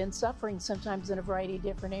Emily has been suffering sometimes in a variety of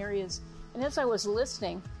different areas. And as I was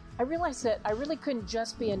listening, I realized that I really couldn't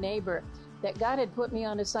just be a neighbor, that God had put me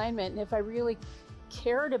on assignment, and if I really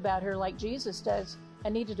cared about her like Jesus does, I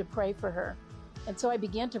needed to pray for her. And so I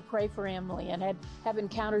began to pray for Emily, and I'd have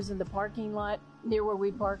encounters in the parking lot near where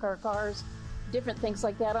we park our cars, different things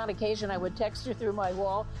like that. On occasion, I would text her through my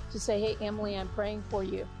wall to say, hey, Emily, I'm praying for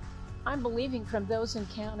you. I'm believing from those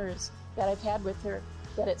encounters that I've had with her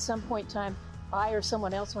that at some point in time, I or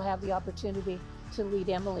someone else will have the opportunity to lead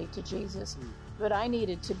Emily to Jesus. But I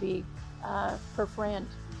needed to be her friend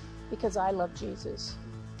because I love Jesus.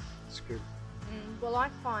 That's good. Well, I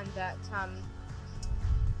find that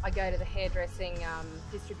I go to the hairdressing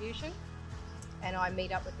distribution, and I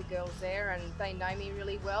meet up with the girls there, and they know me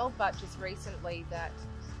really well. But just recently,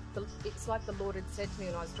 it's like the Lord had said to me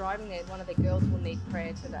when I was driving there, one of the girls will need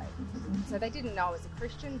prayer today. So they didn't know I was a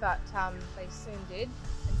Christian, but they soon did.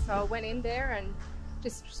 And so I went in there and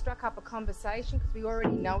just struck up a conversation because we already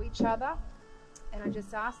know each other. And I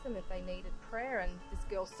just asked them if they needed prayer, and this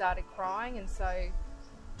girl started crying, and so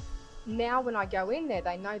now when I go in there,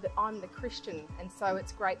 they know that I'm the Christian, and so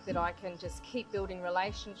it's great that I can just keep building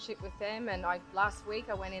relationship with them. And last week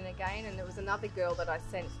I went in again, and there was another girl that I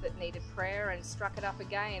sensed that needed prayer, and struck it up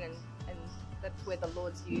again, and that's where the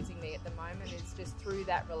Lord's using me at the moment, is just through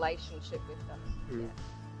that relationship with them.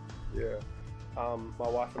 My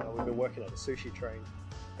wife and I, we've been working at a sushi train,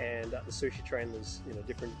 and at the sushi train there's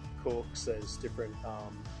different cooks, there's different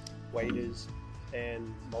waiters,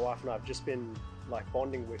 and my wife and I have just been like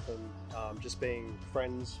bonding with them, just being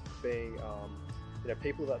friends, being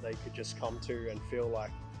people that they could just come to and feel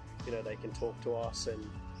like they can talk to us, and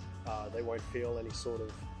they won't feel any sort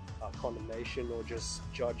of condemnation or just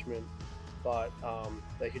judgment, but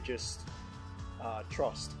they could just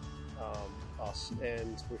trust us,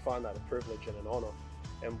 and we find that a privilege and an honor.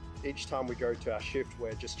 And each time we go to our shift,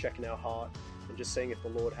 we're just checking our heart and just seeing if the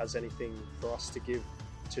Lord has anything for us to give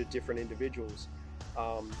to different individuals.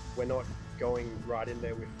 We're not going right in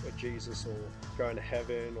there with a Jesus or going to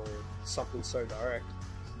heaven or something so direct,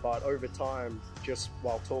 but over time, just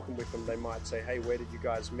while talking with them, they might say, hey, where did you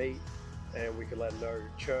guys meet? And we could let them know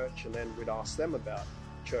church, and then we'd ask them about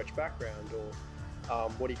church background, or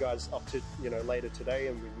what are you guys up to later today,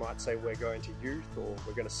 and we might say we're going to youth, or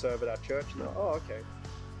we're going to serve at our church, and they're, oh, okay,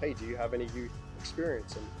 hey, do you have any youth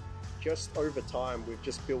experience? And just over time we've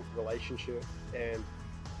just built relationship. And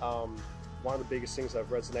one of the biggest things I've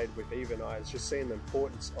resonated with Eva and I is just seeing the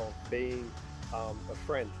importance of being a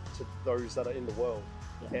friend to those that are in the world,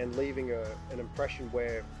 and leaving an impression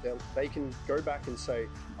where they can go back and say,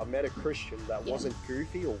 I met a Christian that wasn't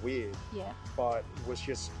goofy or weird, but was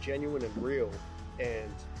just genuine and real,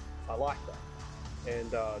 and I like that.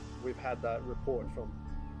 And we've had that report from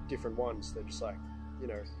different ones. They're just like,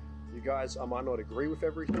 you guys, I might not agree with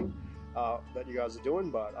everything that you guys are doing,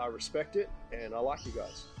 but I respect it and I like you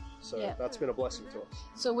guys. So that's been a blessing to us.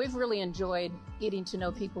 So we've really enjoyed getting to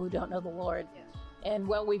know people who don't know the Lord. And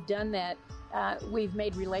while we've done that, we've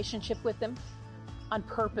made relationship with them on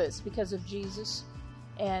purpose because of Jesus,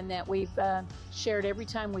 and that we've shared every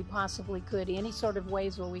time we possibly could any sort of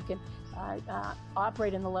ways where we can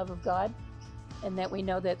operate in the love of God, and that we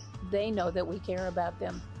know that they know that we care about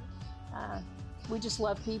them. We just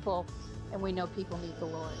love people, and we know people need the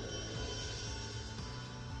Lord.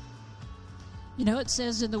 It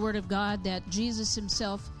says in the Word of God that Jesus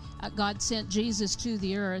himself, God sent Jesus to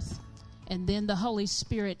the earth, and then the Holy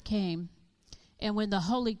Spirit came. And when the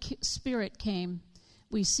Holy Spirit came,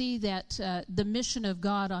 we see that the mission of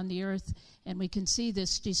God on the earth, and we can see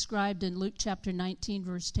this described in Luke chapter 19,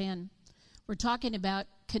 verse 10. We're talking about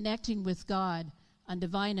connecting with God on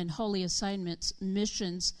divine and holy assignments,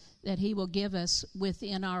 missions that he will give us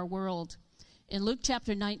within our world. In Luke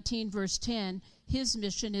chapter 19, verse 10, his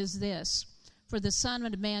mission is this: for the Son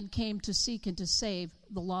of Man came to seek and to save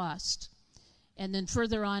the lost. And then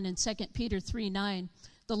further on in 2 Peter 3:9,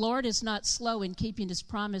 the Lord is not slow in keeping his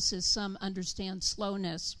promises. Some understand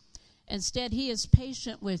slowness. Instead, he is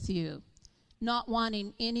patient with you, not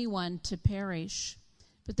wanting anyone to perish,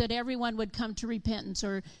 but that everyone would come to repentance,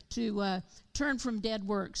 or to turn from dead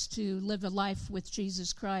works to live a life with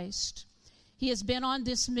Jesus Christ. He has been on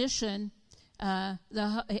this mission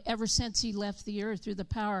ever since he left the earth through the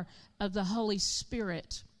power of the Holy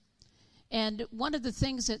Spirit. And one of the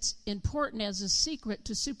things that's important as a secret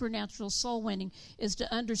to supernatural soul winning is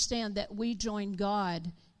to understand that we join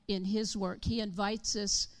God in his work. He invites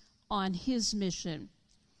us on his mission.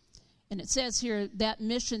 And it says here that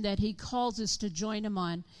mission that he calls us to join him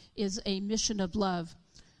on is a mission of love.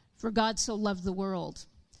 For God so loved the world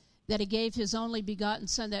that he gave his only begotten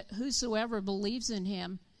Son, that whosoever believes in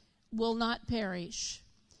him will not perish,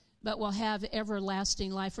 but will have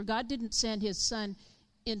everlasting life. For God didn't send his Son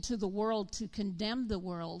into the world to condemn the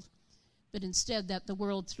world, but instead that the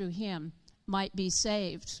world through him might be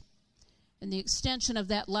saved. And the extension of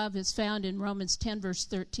that love is found in Romans 10, verse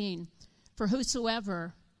 13. For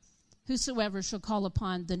whosoever shall call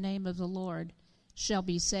upon the name of the Lord shall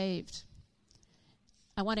be saved.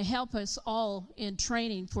 I want to help us all in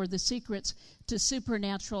training for the secrets to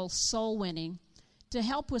supernatural soul winning, to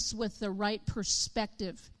help us with the right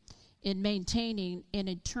perspective in maintaining an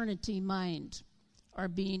eternity mind, or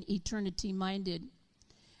being eternity minded.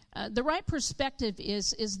 The right perspective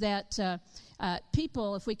is that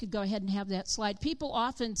people, if we could go ahead and have that slide, people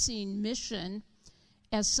often see mission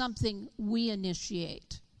as something we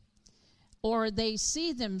initiate, or they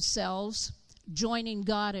see themselves joining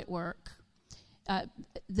God at work.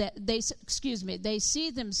 They see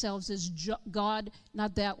themselves as God,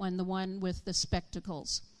 not that one, the one with the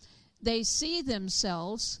spectacles. They see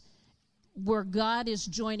themselves where God is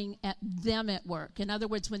joining them at work. In other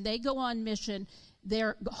words, when they go on mission,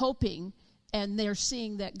 they're hoping and they're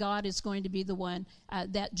seeing that God is going to be the one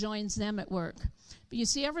that joins them at work. But you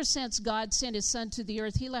see, ever since God sent his Son to the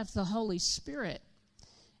earth, he left the Holy Spirit.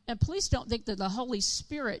 And please don't think that the Holy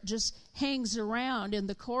Spirit just hangs around in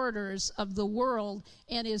the corridors of the world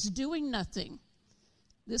and is doing nothing.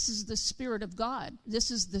 This is the Spirit of God.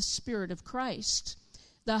 This is the Spirit of Christ.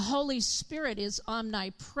 The Holy Spirit is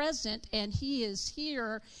omnipresent, and he is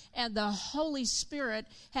here, and the Holy Spirit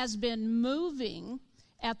has been moving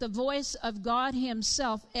at the voice of God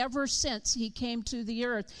himself ever since he came to the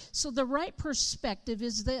earth. So the right perspective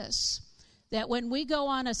is this, that when we go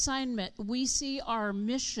on assignment, we see our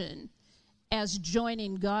mission as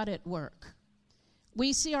joining God at work.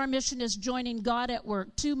 We see our mission as joining God at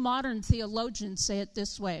work. Two modern theologians say it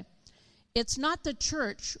this way: it's not the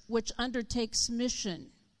church which undertakes mission.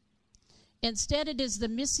 Instead, it is the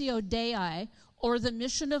missio Dei, or the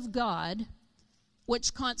mission of God,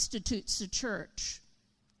 which constitutes the church.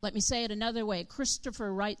 Let me say it another way.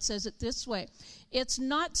 Christopher Wright says it this way: it's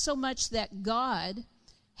not so much that God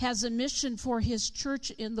has a mission for his church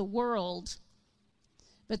in the world,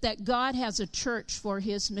 but that God has a church for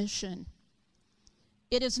his mission.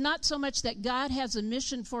 It is not so much that God has a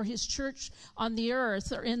mission for his church on the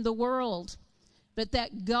earth or in the world, but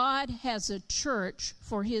that God has a church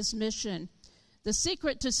for his mission. The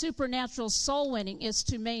secret to supernatural soul winning is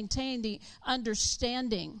to maintain the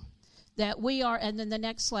understanding that we are, and then the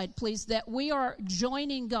next slide, please, that we are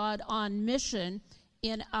joining God on mission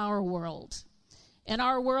in our world. And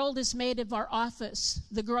our world is made of our office,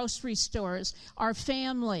 the grocery stores, our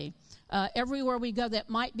family, everywhere we go that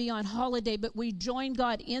might be on holiday, but we join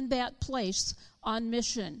God in that place on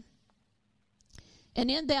mission.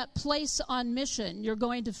 And in that place on mission, you're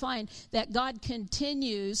going to find that God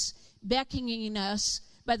continues beckoning us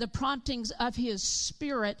by the promptings of his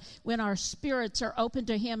Spirit. When our spirits are open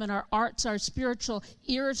to him and our hearts, our spiritual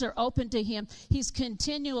ears are open to him, he's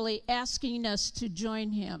continually asking us to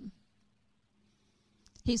join him.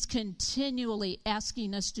 He's continually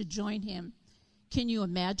asking us to join him. Can you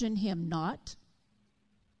imagine him not?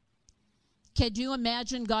 Could you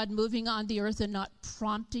imagine God moving on the earth and not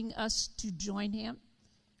prompting us to join him?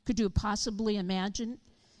 Could you possibly imagine?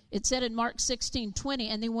 It said in Mark 16:20,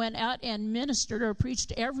 and they went out and ministered or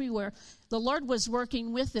preached everywhere. The Lord was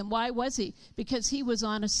working with them. Why was he? Because he was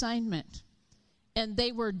on assignment, and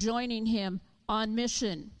they were joining him on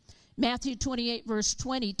mission. Matthew 28, verse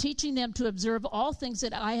 20, teaching them to observe all things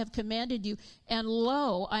that I have commanded you, and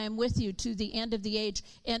lo, I am with you to the end of the age.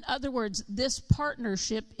 In other words, this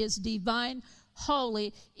partnership is divine,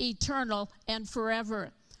 holy, eternal, and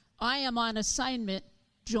forever. I am on assignment,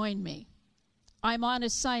 join me. I'm on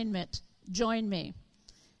assignment, join me.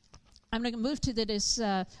 I'm going to move to this.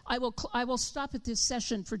 I will stop at this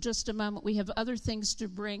session for just a moment. We have other things to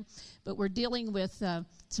bring, but we're dealing with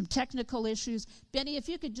some technical issues. Benny, if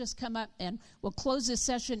you could just come up, and we'll close this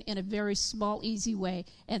session in a very small, easy way,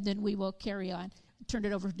 and then we will carry on. Turn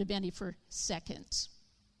it over to Benny for seconds.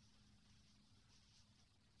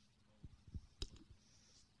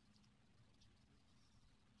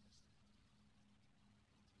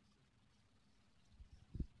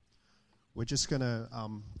 We're just going to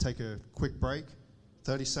take a quick break,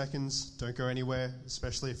 30 seconds. Don't go anywhere,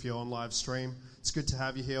 especially if you're on live stream. It's good to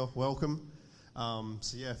have you here. Welcome.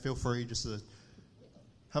 So, yeah, feel free just to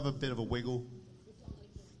have a bit of a wiggle,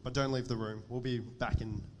 but don't leave the room. We'll be back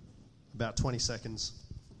in about 20 seconds.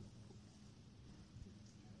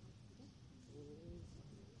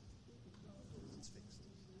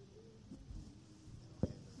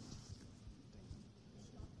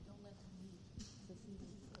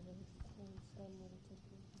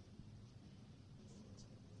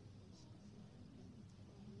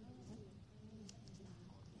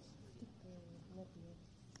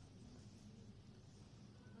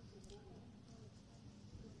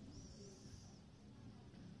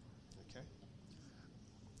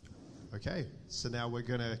 Okay, so now we're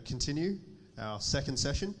going to continue our second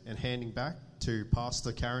session and handing back to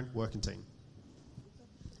Pastor Karen Workentine.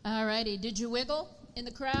 All righty. Did you wiggle in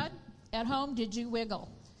the crowd? At home, did you wiggle?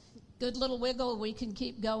 Good little wiggle. We can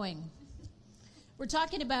keep going. We're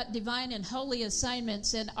talking about divine and holy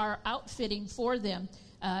assignments and our outfitting for them.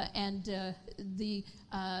 In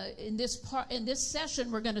this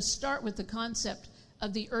session, we're going to start with the concept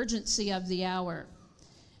of the urgency of the hour.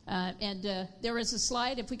 There is a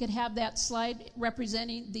slide, if we could have that slide,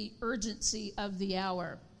 representing the urgency of the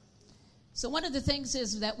hour. So one of the things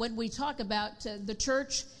is that when we talk about the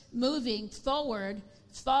church moving forward,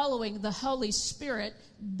 following the Holy Spirit,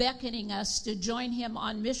 beckoning us to join him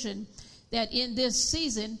on mission, that in this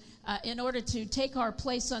season, in order to take our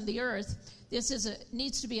place on the earth, this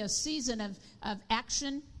needs to be a season of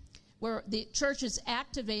action, where the church is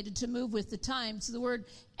activated to move with the times. The word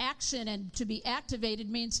action and to be activated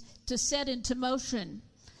means to set into motion.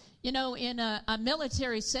 You know, in a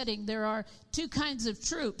military setting, there are two kinds of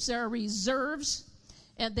troops. There are reserves,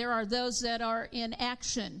 and there are those that are in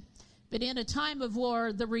action. But in a time of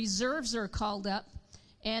war, the reserves are called up,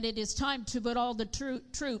 and it is time to put all the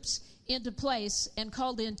troops into place and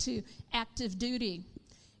called into active duty.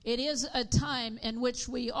 It is a time in which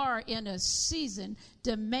we are in a season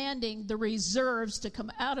demanding the reserves to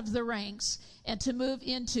come out of the ranks and to move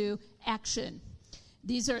into action.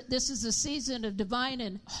 This is a season of divine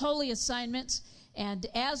and holy assignments, and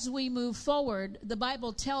as we move forward, the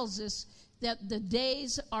Bible tells us that the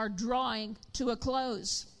days are drawing to a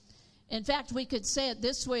close. In fact, we could say it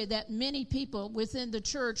this way, that many people within the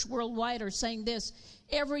church worldwide are saying this: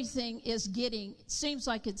 everything seems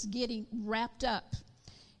like it's getting wrapped up,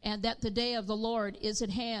 and that the day of the Lord is at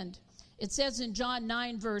hand. It says in John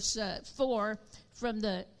 9, verse 4, from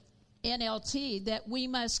the NLT, that we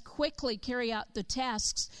must quickly carry out the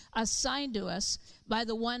tasks assigned to us by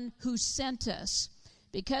the one who sent us,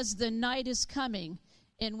 because the night is coming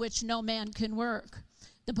in which no man can work.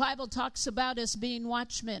 The Bible talks about us being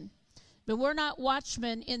watchmen, but we're not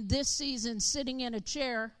watchmen in this season sitting in a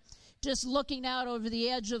chair just looking out over the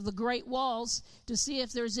edge of the great walls to see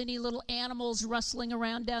if there's any little animals rustling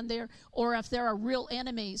around down there or if there are real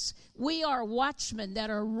enemies. We are watchmen that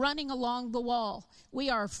are running along the wall. We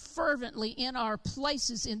are fervently in our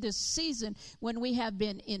places in this season when we have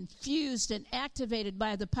been infused and activated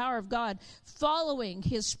by the power of God, following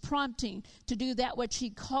his prompting to do that which he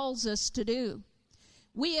calls us to do.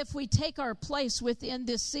 If we take our place within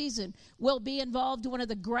this season, will be involved in one of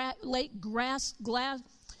the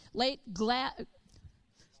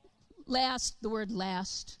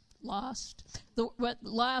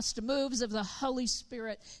last moves of the Holy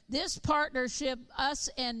Spirit. This partnership, us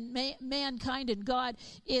and mankind and God,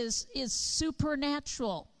 is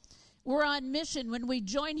supernatural. We're on mission. When we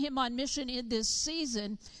join him on mission in this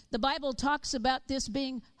season, the Bible talks about this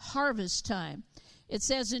being harvest time. It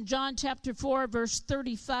says in John chapter 4, verse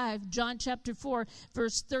 35, John chapter 4,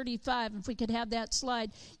 verse 35, if we could have that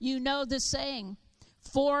slide, you know the saying,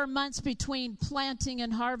 4 months between planting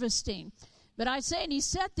and harvesting. But I say, and he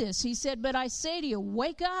said this, he said, but I say to you,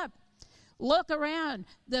 wake up, look around.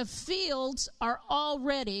 The fields are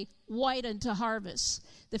already white unto harvest.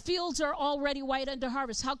 The fields are already white unto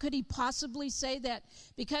harvest. How could he possibly say that?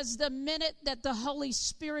 Because the minute that the Holy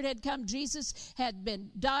Spirit had come, Jesus had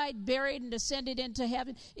died, buried, and ascended into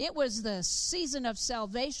heaven. It was the season of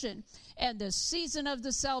salvation. And the season of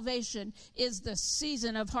the salvation is the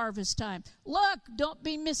season of harvest time. Look, don't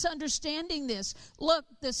be misunderstanding this. Look,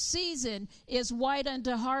 the season is white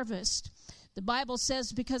unto harvest. The Bible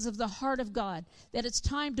says because of the heart of God that it's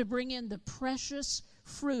time to bring in the precious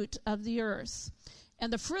fruit of the earth.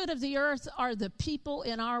 And the fruit of the earth are the people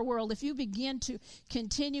in our world. If you begin to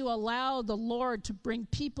allow the Lord to bring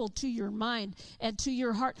people to your mind and to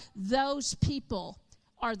your heart, those people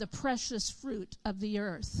are the precious fruit of the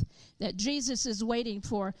earth that Jesus is waiting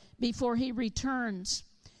for before he returns.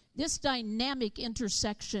 This dynamic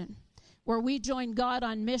intersection where we join God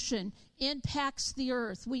on mission impacts the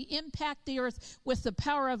earth. We impact the earth with the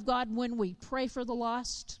power of God when we pray for the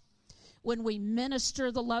lost, when we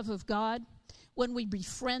minister the love of God, when we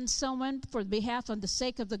befriend someone for the behalf on the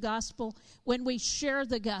sake of the gospel, when we share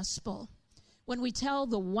the gospel, when we tell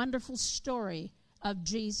the wonderful story of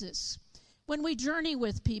Jesus, when we journey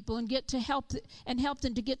with people and get to help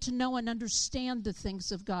them to get to know and understand the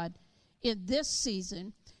things of God. In this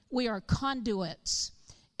season, we are conduits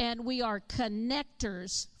and we are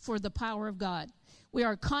connectors for the power of God. We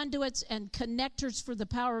are conduits and connectors for the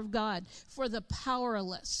power of God, for the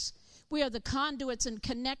powerless. We are the conduits and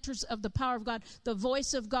connectors of the power of God, the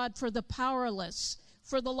voice of God for the powerless,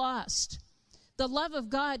 for the lost. The love of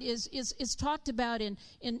God is talked about in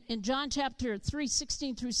John chapter 3,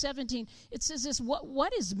 16 through 17. It says this,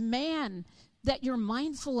 what is man that you're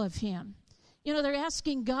mindful of him? You know, they're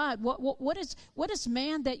asking God, what is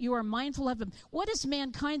man that you are mindful of him? What is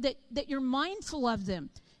mankind that you're mindful of them?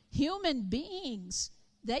 Human beings,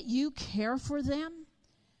 that you care for them?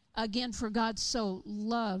 Again, for God so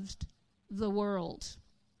loved the world.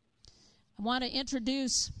 I want to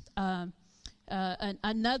introduce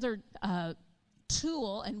another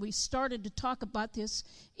tool, and we started to talk about this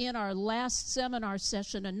in our last seminar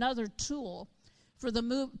session, another tool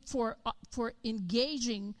for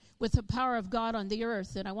engaging with the power of God on the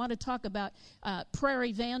earth. And I want to talk about prayer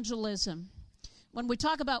evangelism. When we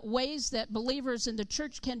talk about ways that believers in the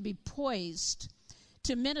church can be poised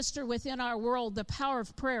to minister within our world, the power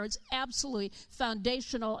of prayer is absolutely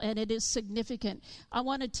foundational, and it is significant. I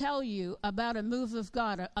want to tell you about a move of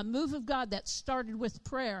God that started with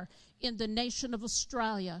prayer in the nation of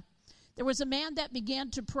Australia. There was a man that began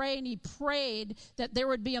to pray, and he prayed that there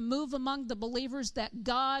would be a move among the believers, that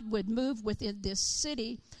God would move within this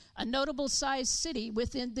city, a notable sized city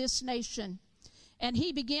within this nation. And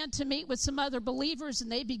he began to meet with some other believers,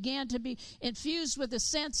 and they began to be infused with a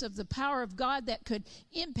sense of the power of God that could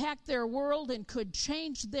impact their world and could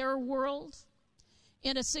change their world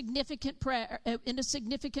in a significant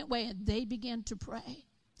way. And they began to pray.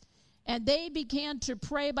 And they began to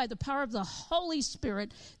pray by the power of the Holy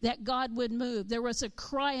Spirit that God would move. There was a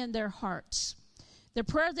cry in their hearts. The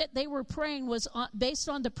prayer that they were praying was based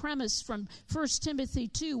on the premise from 1 Timothy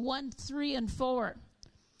 2, 1, 3, and 4.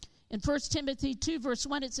 In 1 Timothy 2, verse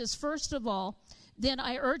 1, it says, "First of all, then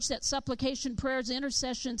I urge that supplication, prayers,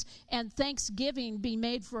 intercessions, and thanksgiving be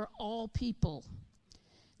made for all people.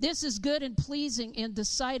 This is good and pleasing in the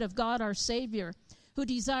sight of God our Savior, who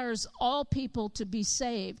desires all people to be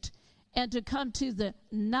saved and to come to the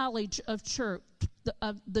knowledge of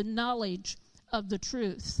the knowledge of the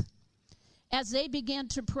truth." As they began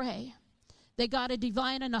to pray, they got a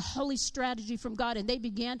divine and a holy strategy from God, and they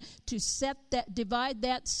began to divide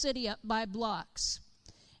that city up by blocks.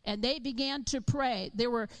 And they began to pray.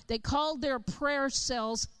 They called their prayer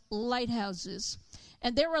cells lighthouses.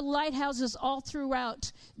 And there were lighthouses all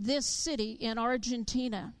throughout this city in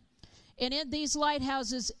Argentina. And in these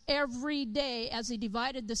lighthouses, every day, as they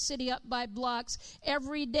divided the city up by blocks,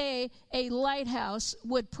 every day a lighthouse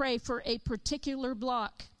would pray for a particular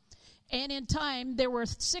block. And in time, there were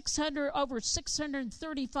over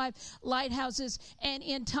 635 lighthouses. And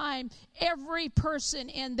in time, every person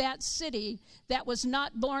in that city that was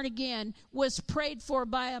not born again was prayed for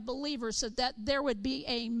by a believer, so that there would be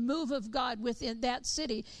a move of God within that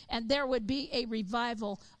city, and there would be a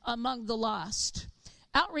revival among the lost.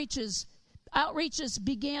 Outreaches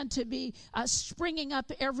began to be springing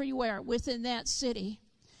up everywhere within that city.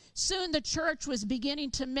 Soon the church was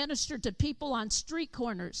beginning to minister to people on street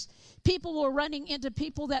corners. People were running into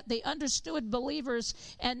people that they understood believers,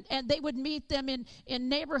 and they would meet them in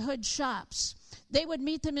neighborhood shops. They would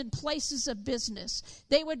meet them in places of business.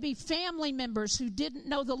 They would be family members who didn't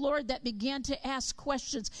know the Lord that began to ask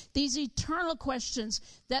questions, these eternal questions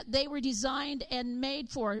that they were designed and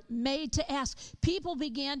made to ask. People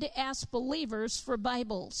began to ask believers for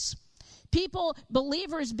Bibles.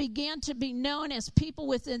 Believers began to be known as people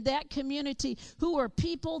within that community who were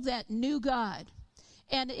people that knew God.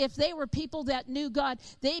 And if they were people that knew God,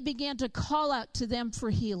 they began to call out to them for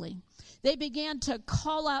healing. They began to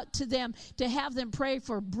call out to them to have them pray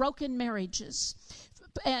for broken marriages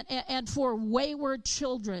and for wayward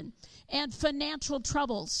children and financial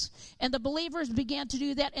troubles. And the believers began to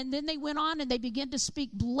do that, and then they went on and they began to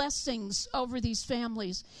speak blessings over these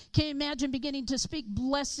families. Can you imagine beginning to speak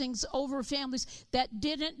blessings over families that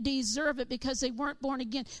didn't deserve it because they weren't born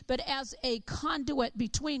again? But as a conduit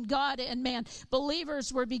between God and man,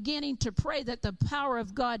 believers were beginning to pray that the power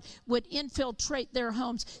of God would infiltrate their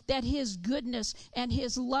homes, that his goodness and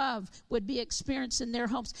his love would be experienced in their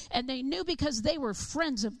homes. And they knew, because they were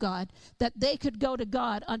friends of God, that they could go to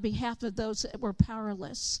God on behalf of those that were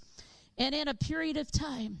powerless. And in a period of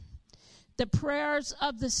time, the prayers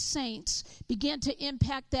of the saints began to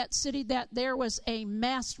impact that city, that there was a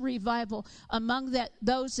mass revival among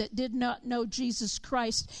those that did not know Jesus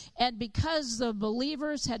Christ. And because the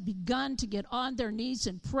believers had begun to get on their knees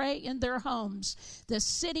and pray in their homes, the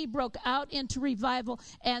city broke out into revival,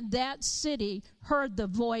 and that city heard the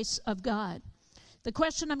voice of God. The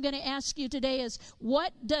question I'm going to ask you today is,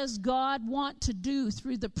 what does God want to do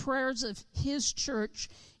through the prayers of his church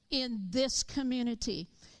in this community,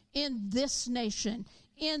 in this nation,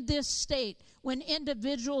 in this state, when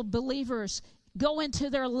individual believers go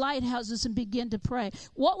into their lighthouses and begin to pray?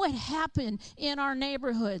 What would happen in our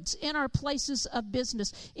neighborhoods, in our places of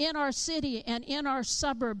business, in our city and in our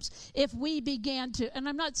suburbs if we began to, and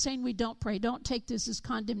I'm not saying we don't pray, don't take this as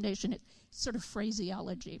condemnation, it's sort of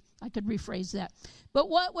phraseology. I could rephrase that. But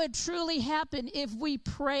what would truly happen if we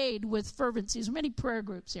prayed with fervency? There's many prayer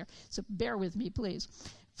groups here, so bear with me, please.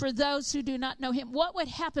 For those who do not know him, what would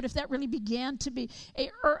happen if that really began to be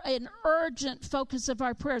an urgent focus of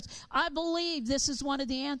our prayers? I believe this is one of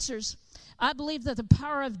the answers. I believe that the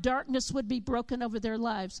power of darkness would be broken over their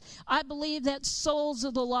lives. I believe that souls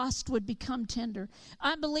of the lost would become tender.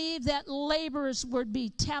 I believe that laborers would be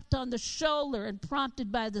tapped on the shoulder and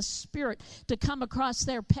prompted by the Spirit to come across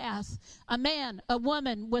their path. A man, a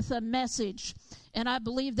woman with a message. And I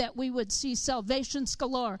believe that we would see salvations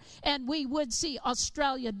galore, and we would see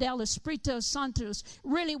Australia del Espírito Santo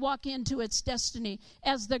really walk into its destiny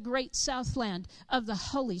as the great Southland of the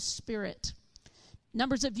Holy Spirit.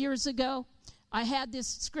 Numbers of years ago, I had this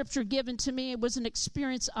scripture given to me. It was an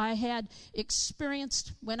experience I had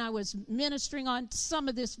experienced when I was ministering on some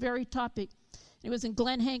of this very topic. It was in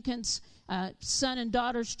Glenn Hankins' son and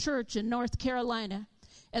daughter's church in North Carolina.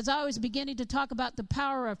 As I was beginning to talk about the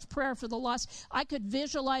power of prayer for the lost, I could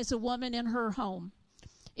visualize a woman in her home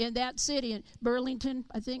in that city, in Burlington,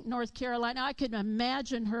 I think, North Carolina. I could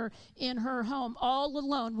imagine her in her home, all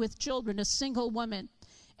alone with children, a single woman.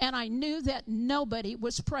 And I knew that nobody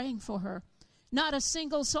was praying for her, not a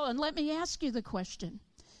single soul. And let me ask you the question.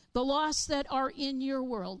 The lost that are in your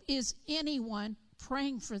world, is anyone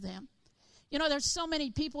praying for them? You know, there's so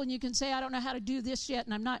many people, and you can say, I don't know how to do this yet,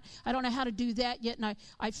 and I don't know how to do that yet, and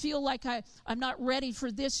I feel like I'm not ready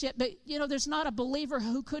for this yet. But, you know, there's not a believer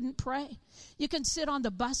who couldn't pray. You can sit on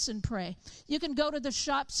the bus and pray. You can go to the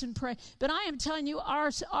shops and pray. But I am telling you,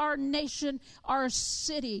 our nation, our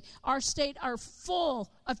city, our state are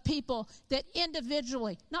full of people that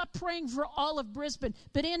individually, not praying for all of Brisbane,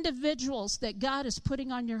 but individuals that God is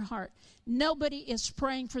putting on your heart. Nobody is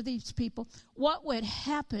praying for these people. What would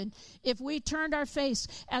happen if we turned our face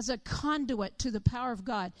as a conduit to the power of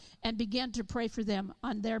God and began to pray for them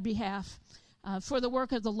on their behalf, for the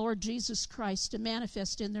work of the Lord Jesus Christ to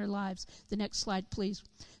manifest in their lives? The next slide, please.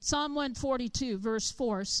 Psalm 142, verse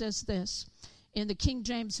 4 says this in the King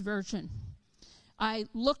James Version. I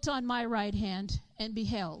looked on my right hand and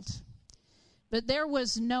beheld, but there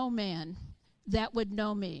was no man that would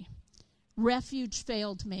know me. Refuge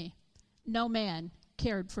failed me. No man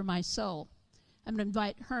cared for my soul. I'm going to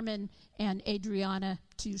invite Herman and Adriana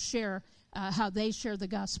to share how they share the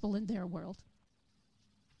gospel in their world.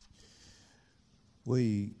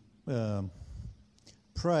 We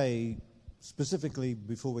pray specifically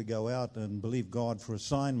before we go out and believe God for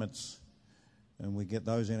assignments, and we get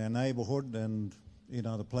those in our neighbourhood and in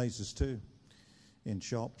other places too, in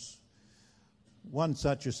shops. One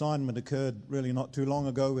such assignment occurred really not too long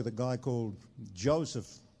ago with a guy called Joseph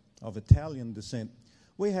of Italian descent.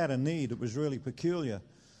 We had a need. It was really peculiar.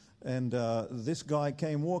 And this guy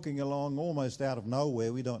came walking along almost out of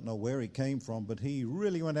nowhere. We don't know where he came from, but he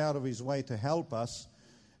really went out of his way to help us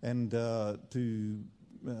and to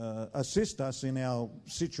assist us in our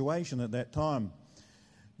situation at that time.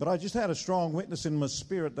 But I just had a strong witness in my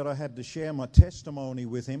spirit that I had to share my testimony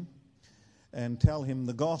with him and tell him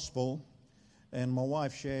the gospel. And my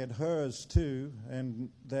wife shared hers too, and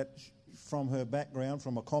that from her background,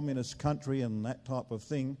 from a communist country and that type of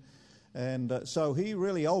thing. And so he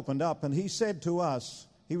really opened up, and he said to us,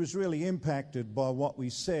 he was really impacted by what we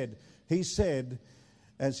said. He said,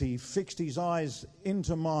 as he fixed his eyes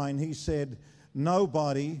into mine, he said,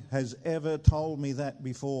 nobody has ever told me that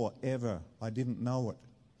before, ever. I didn't know it.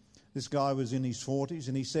 This guy was in his 40s,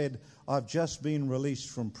 and he said, I've just been released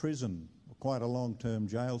from prison, quite a long-term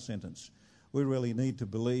jail sentence. We really need to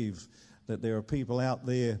believe that there are people out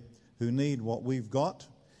there who need what we've got,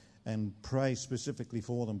 and pray specifically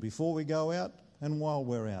for them before we go out and while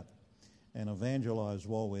we're out, and evangelize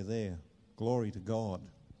while we're there. Glory to God.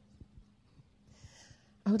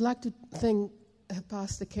 I would like to thank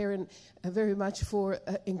Pastor Karen very much for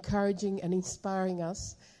encouraging and inspiring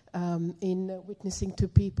us in witnessing to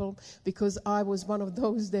people, because I was one of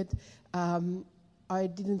those that I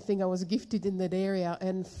didn't think I was gifted in that area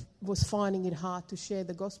and was finding it hard to share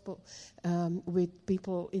the gospel with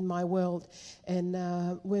people in my world. And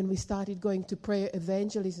when we started going to prayer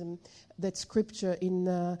evangelism, that scripture in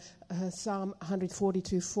Psalm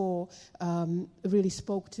 142:4 really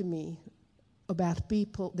spoke to me about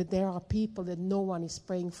people, that there are people that no one is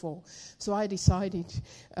praying for. So I decided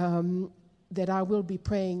that I will be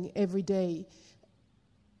praying every day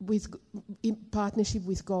in partnership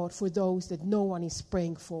with God for those that no one is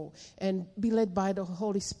praying for, and be led by the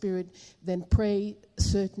Holy Spirit, then pray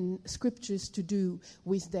certain scriptures to do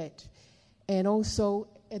with that. And also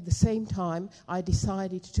at the same time, I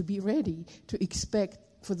decided to be ready to expect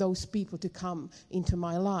for those people to come into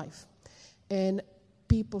my life. And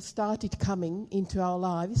people started coming into our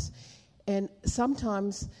lives, and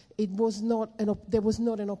sometimes there was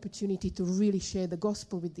not an opportunity to really share the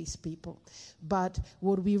gospel with these people. But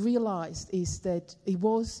what we realized is that it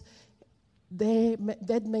was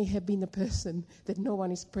that may have been a person that no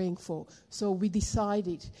one is praying for. So we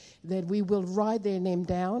decided that we will write their name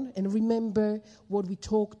down and remember what we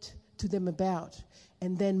talked to them about,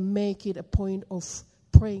 and then make it a point of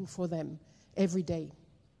praying for them every day.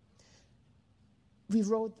 We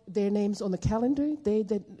wrote their names on the calendar,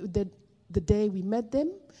 the day we met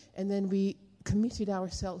them, and then we committed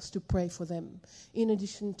ourselves to pray for them. In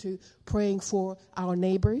addition to praying for our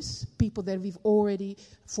neighbors, people that we've already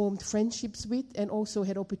formed friendships with and also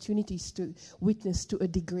had opportunities to witness to a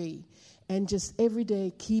degree. And just every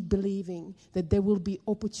day keep believing that there will be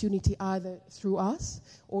opportunity either through us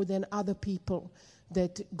or then other people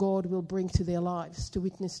that God will bring to their lives to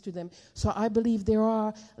witness to them. So I believe there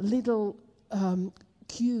are little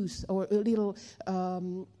cues or little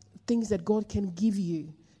things that God can give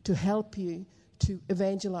you to help you to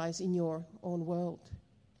evangelize in your own world.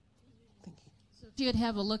 Thank you. So if you'd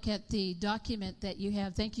have a look at the document that you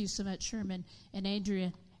have, thank you so much, Sherman and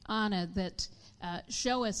Anna, that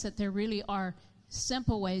show us that there really are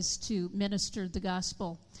simple ways to minister the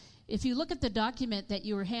gospel. If you look at the document that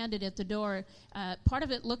you were handed at the door, part of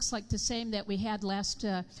it looks like the same that we had last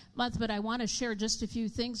month, but I want to share just a few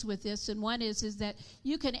things with this. And one is that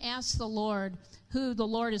you can ask the Lord who the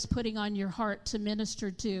Lord is putting on your heart to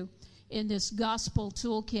minister to in this gospel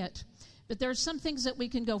toolkit. But there are some things that we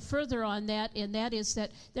can go further on that, and that is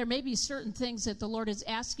that there may be certain things that the Lord is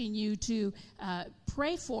asking you to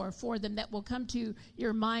pray for them that will come to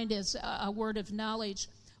your mind as a word of knowledge.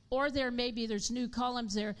 Or there's new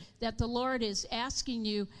columns there that the Lord is asking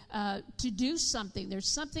you to do something. There's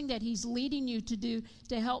something that he's leading you to do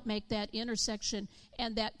to help make that intersection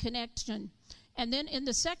and that connection. And then in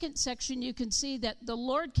the second section, you can see that the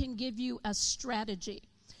Lord can give you a strategy.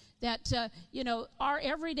 That, our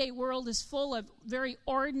everyday world is full of very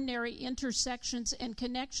ordinary intersections and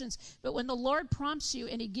connections. But when the Lord prompts you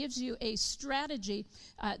and he gives you a strategy,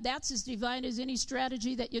 that's as divine as any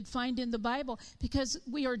strategy that you'd find in the Bible, because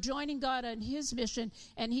we are joining God on his mission,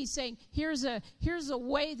 and he's saying, here's a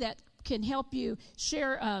way that can help you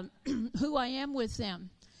share who I am with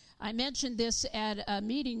them. I mentioned this at a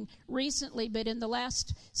meeting recently, but in the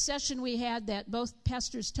last session we had that both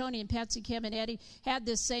Pastors Tony and Patsy, Kim, and Eddie had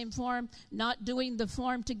this same form, not doing the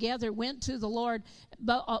form together, went to the Lord.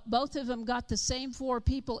 Both of them got the same 4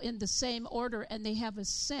 people in the same order, and they have a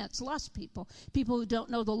sense, lost people who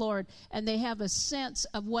don't know the Lord, and they have a sense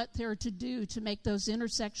of what they're to do to make those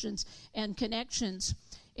intersections and connections.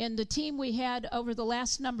 And the team we had over the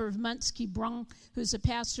last number of months, Kibron, who's a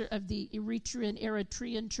pastor of the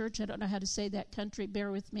Eritrean Church. I don't know how to say that country.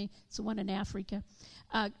 Bear with me. It's the one in Africa.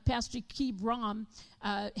 Pastor Kibron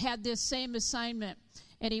had this same assignment.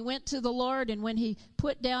 And he went to the Lord, and when he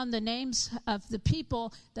put down the names of the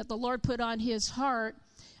people that the Lord put on his heart,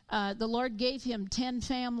 the Lord gave him 10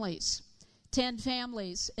 families. 10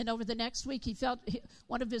 families. And over the next week, he felt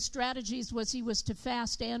one of his strategies was he was to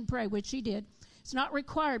fast and pray, which he did. It's not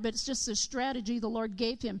required, but it's just a strategy the Lord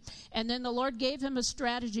gave him. And then the Lord gave him a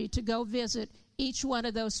strategy to go visit each one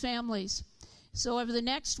of those families. So over the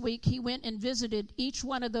next week, he went and visited each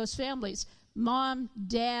one of those families. Mom,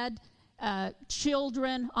 dad,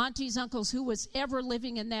 children, aunties, uncles, who was ever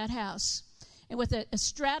living in that house. And with a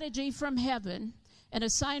strategy from heaven, an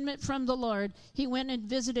assignment from the Lord, he went and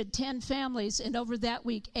visited 10 families, and over that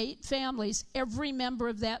week, 8 families, every member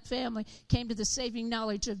of that family came to the saving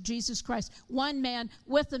knowledge of Jesus Christ. One man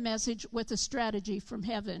with a message, with a strategy from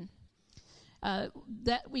heaven.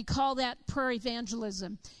 That we call that prayer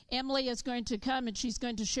evangelism. Emily is going to come, and she's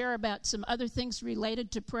going to share about some other things related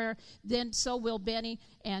to prayer. Then so will Benny,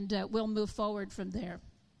 and we'll move forward from there.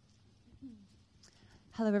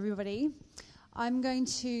 Hello, everybody. I'm going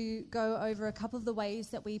to go over a couple of the ways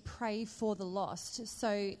that we pray for the lost.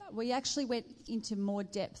 So we actually went into more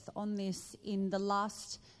depth on this in the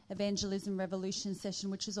last Evangelism Revolution session,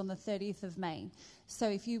 which was on the 30th of May. So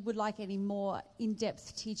if you would like any more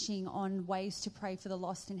in-depth teaching on ways to pray for the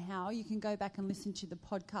lost and how, you can go back and listen to the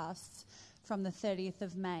podcasts from the 30th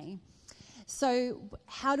of May. So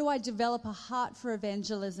how do I develop a heart for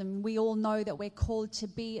evangelism? We all know that we're called to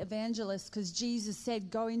be evangelists because Jesus said,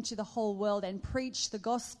 go into the whole world and preach the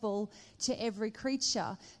gospel to every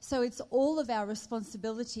creature. So it's all of our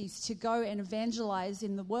responsibilities to go and evangelize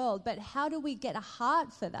in the world. But how do we get a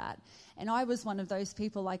heart for that? And I was one of those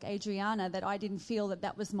people like Adriana that I didn't feel that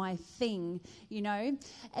that was my thing, you know.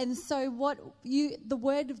 And so the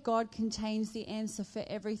word of God contains the answer for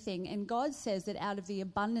everything. And God says that out of the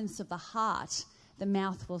abundance of the heart, the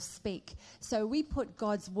mouth will speak. So we put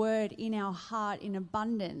God's word in our heart in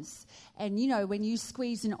abundance. And, you know, when you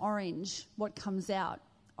squeeze an orange, what comes out?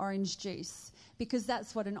 orange juice, because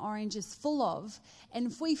that's what an orange is full of. And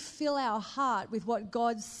if we fill our heart with what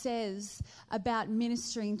God says about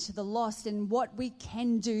ministering to the lost and what we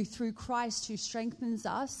can do through Christ who strengthens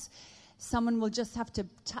us, someone will just have to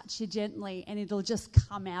touch you gently and it'll just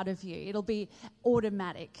come out of you. It'll be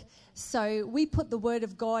automatic. So we put the word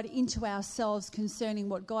of God into ourselves concerning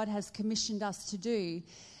what God has commissioned us to do.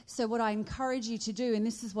 So what I encourage you to do, and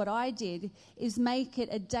this is what I did, is make it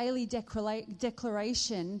a daily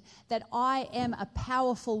declaration that I am a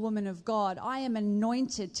powerful woman of God. I am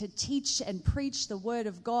anointed to teach and preach the word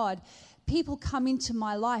of God. People come into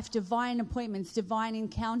my life, divine appointments, divine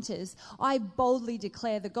encounters. I boldly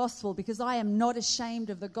declare the gospel because I am not ashamed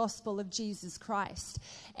of the gospel of Jesus Christ.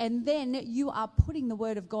 And then you are putting the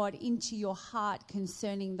word of God into your heart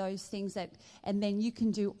concerning those things, and then you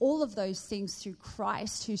can do all of those things through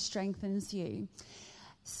Christ who strengthens you.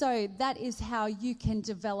 So that is how you can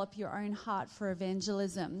develop your own heart for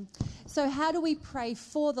evangelism. So how do we pray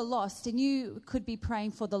for the lost? And you could be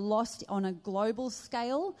praying for the lost on a global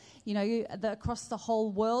scale, across the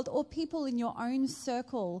whole world, or people in your own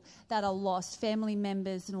circle that are lost, family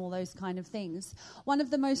members and all those kind of things. One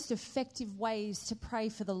of the most effective ways to pray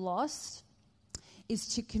for the lost is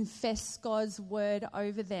to confess God's word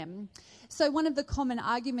over them. So one of the common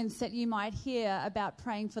arguments that you might hear about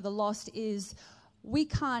praying for the lost is, we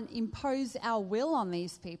can't impose our will on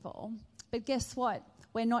these people. But guess what?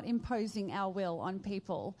 We're not imposing our will on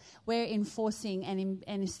people. We're enforcing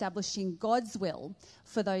and establishing God's will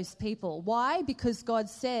for those people. Why? Because God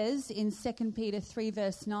says in 2 Peter 3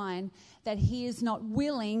 verse 9 that he is not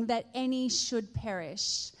willing that any should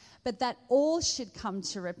perish, but that all should come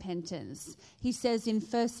to repentance. He says in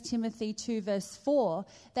 1 Timothy 2 verse 4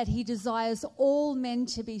 that he desires all men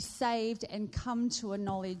to be saved and come to a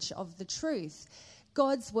knowledge of the truth.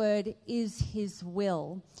 God's word is his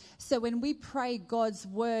will. So when we pray God's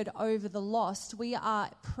word over the lost, we are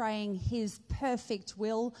praying his perfect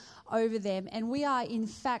will over them. And we are, in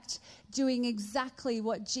fact, doing exactly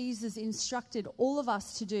what Jesus instructed all of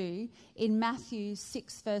us to do in Matthew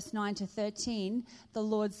 6, verse 9 to 13, the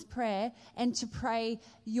Lord's Prayer, and to pray,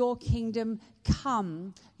 your kingdom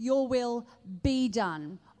come, your will be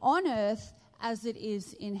done on earth as it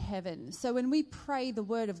is in heaven. So when we pray the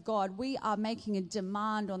word of God, we are making a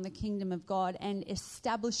demand on the kingdom of God and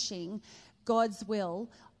establishing God's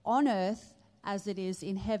will on earth as it is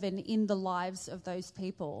in heaven in the lives of those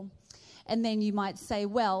people. And then you might say,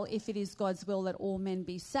 well, if it is God's will that all men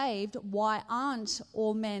be saved, why aren't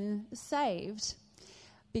all men saved?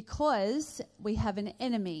 Because we have an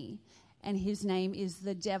enemy, and his name is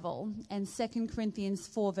the devil. And 2 Corinthians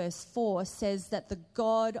 4 verse 4 says that the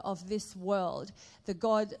God of this world, the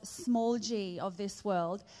God small g of this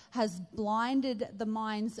world, has blinded the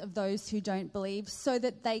minds of those who don't believe so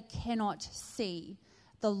that they cannot see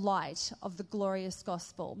the light of the glorious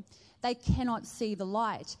gospel. They cannot see the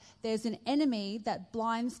light. There's an enemy that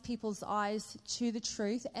blinds people's eyes to the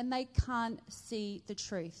truth, and they can't see the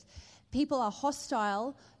truth. People are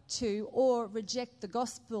hostile to or reject the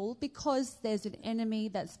gospel because there's an enemy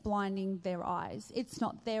that's blinding their eyes. It's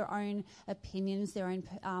not their own opinions, their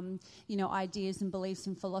own ideas and beliefs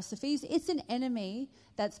and philosophies. It's an enemy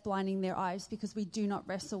that's blinding their eyes because we do not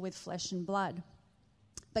wrestle with flesh and blood.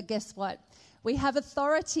 But guess what? We have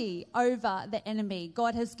authority over the enemy.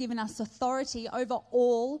 God has given us authority over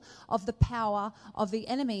all of the power of the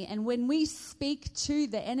enemy. And when we speak to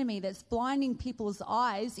the enemy that's blinding people's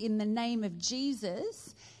eyes in the name of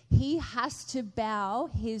Jesus, he has to bow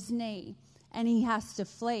his knee and he has to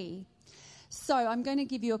flee. So I'm going to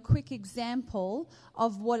give you a quick example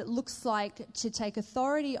of what it looks like to take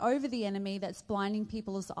authority over the enemy that's blinding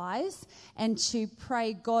people's eyes and to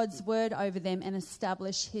pray God's word over them and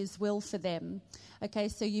establish his will for them. Okay,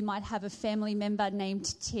 so you might have a family member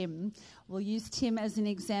named Tim. We'll use Tim as an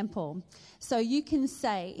example. So you can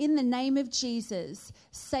say, in the name of Jesus,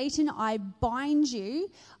 Satan, I bind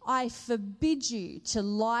you. I forbid you to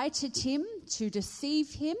lie to Tim, to deceive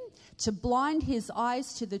him, to blind his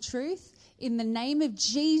eyes to the truth. In the name of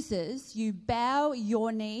Jesus, you bow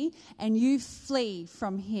your knee and you flee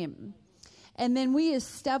from him. And then we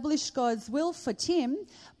establish God's will for Tim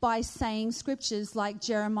by saying scriptures like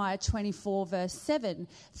Jeremiah 24 verse 7.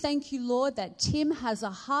 Thank you, Lord, that Tim has a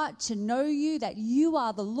heart to know you, that you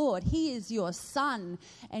are the Lord. He is your son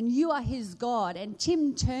and you are his God. And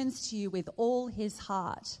Tim turns to you with all his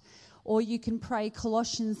heart. Or you can pray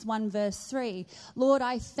Colossians 1 verse 3. Lord,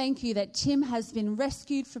 I thank you that Tim has been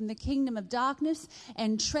rescued from the kingdom of darkness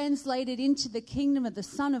and translated into the kingdom of the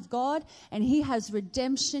Son of God, and he has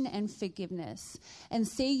redemption and forgiveness. And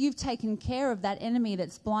see, you've taken care of that enemy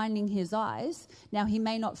that's blinding his eyes. Now, he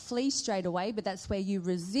may not flee straight away, but that's where you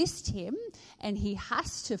resist him and he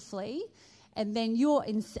has to flee. And then you're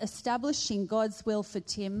establishing God's will for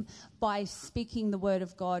Tim by speaking the word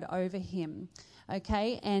of God over him.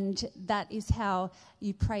 Okay, and that is how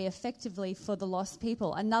you pray effectively for the lost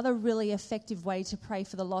people. Another really effective way to pray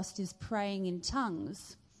for the lost is praying in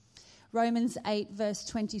tongues. Romans 8, verse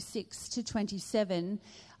 26 to 27,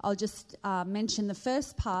 I'll just mention the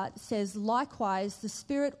first part, says, likewise, the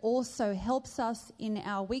Spirit also helps us in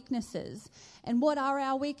our weaknesses. And what are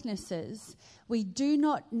our weaknesses? We do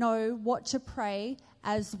not know what to pray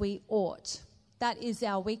as we ought. That is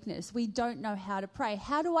our weakness. We don't know how to pray.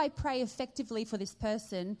 How do I pray effectively for this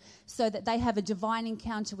person so that they have a divine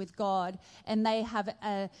encounter with God and they have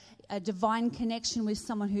a divine connection with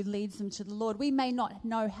someone who leads them to the Lord? We may not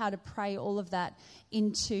know how to pray all of that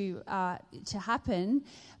into to happen,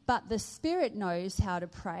 but the Spirit knows how to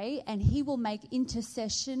pray, and he will make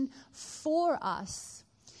intercession for us.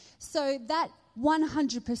 So that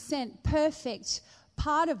 100% perfect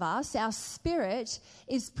part of us, our spirit,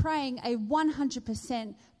 is praying a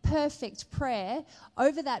 100% perfect prayer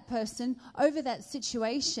over that person, over that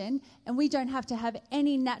situation, and we don't have to have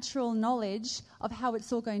any natural knowledge of how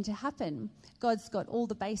it's all going to happen. God's got all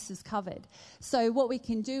the bases covered. So what we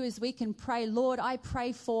can do is we can pray, Lord, I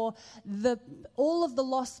pray for all of the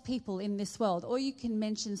lost people in this world. Or you can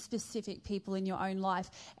mention specific people in your own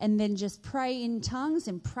life and then just pray in tongues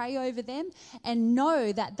and pray over them and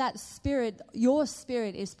know that that spirit, your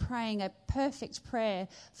spirit, is praying a perfect prayer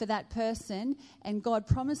for that person. And God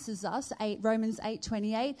promises us, Romans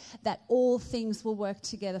 8:28, that all things will work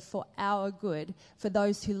together for our good, for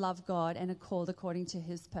those who love God and are called according to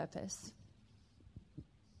his purpose.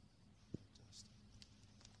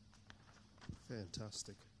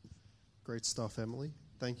 Fantastic. Great stuff, Emily.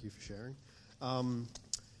 Thank you for sharing.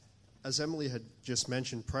 As Emily had just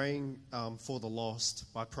mentioned, praying for the lost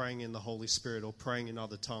by praying in the Holy Spirit or praying in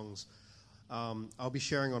other tongues. I'll be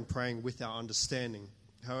sharing on praying with our understanding.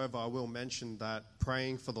 However, I will mention that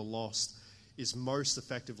praying for the lost is most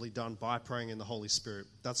effectively done by praying in the Holy Spirit.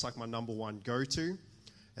 That's like my number one go-to.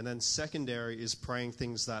 And then secondary is praying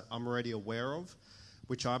things that I'm already aware of,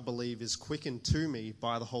 which I believe is quickened to me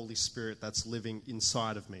by the Holy Spirit that's living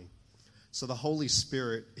inside of me. So the Holy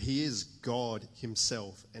Spirit, he is God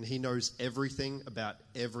himself, and he knows everything about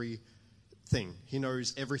everything. He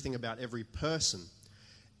knows everything about every person,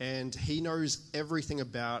 and he knows everything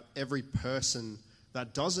about every person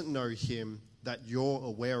that doesn't know him that you're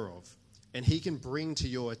aware of. And he can bring to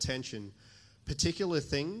your attention particular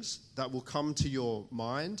things that will come to your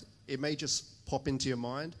mind. It may just pop into your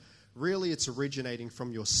mind. Really, it's originating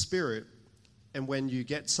from your spirit, and when you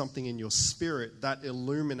get something in your spirit, that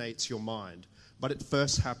illuminates your mind. But it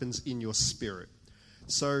first happens in your spirit.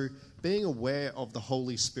 So being aware of the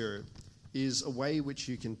Holy Spirit is a way which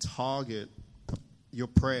you can target your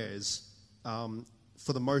prayers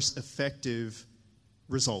for the most effective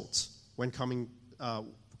results when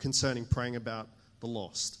concerning praying about the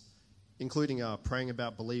lost, including praying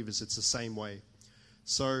about believers. It's the same way.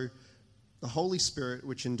 So the Holy Spirit,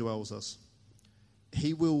 which indwells us,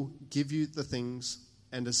 he will give you the things,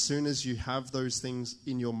 and as soon as you have those things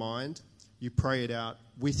in your mind, you pray it out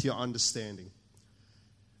with your understanding.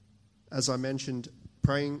 As I mentioned,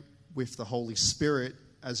 praying with the Holy Spirit,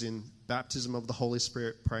 as in baptism of the Holy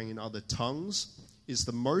Spirit, praying in other tongues, is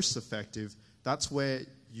the most effective. That's where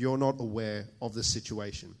you're not aware of the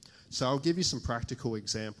situation. So I'll give you some practical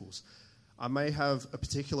examples. I may have a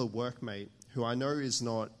particular workmate who I know is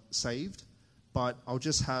not saved, but I'll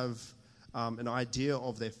just have an idea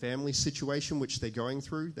of their family situation which they're going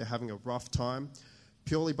through. They're having a rough time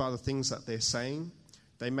purely by the things that they're saying.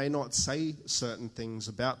 They may not say certain things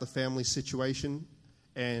about the family situation,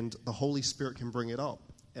 and the Holy Spirit can bring it up.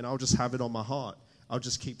 And I'll just have it on my heart. I'll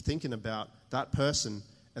just keep thinking about that person,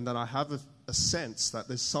 and then I have a sense that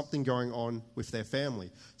there's something going on with their family.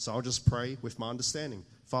 So I'll just pray with my understanding.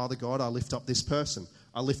 Father God, I lift up this person.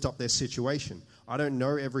 I lift up their situation. I don't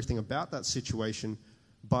know everything about that situation,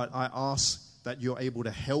 but I ask that you're able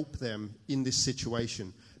to help them in this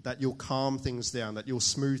situation, that you'll calm things down, that you'll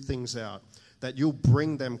smooth things out, that you'll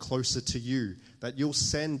bring them closer to you, that you'll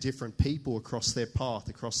send different people across their path,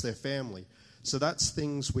 across their family. So that's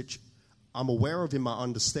things which I'm aware of in my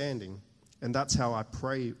understanding, and that's how I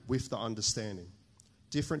pray with the understanding.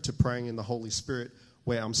 Different to praying in the Holy Spirit,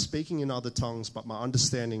 where I'm speaking in other tongues, but my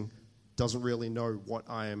understanding doesn't really know what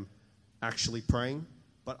I am actually praying,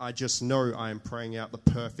 but I just know I am praying out the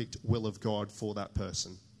perfect will of God for that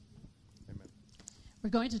person. Amen. We're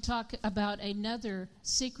going to talk about another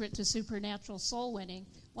secret to supernatural soul winning.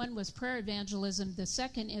 One was prayer evangelism. The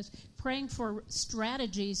second is praying for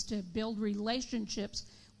strategies to build relationships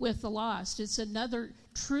with the lost. It's another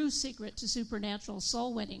true secret to supernatural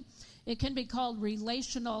soul winning. It can be called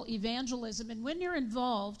relational evangelism. And when you're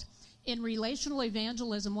involved in relational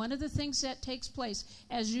evangelism, one of the things that takes place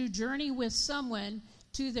as you journey with someone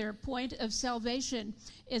to their point of salvation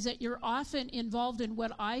is that you're often involved in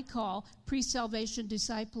what I call pre-salvation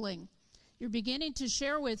discipling. You're beginning to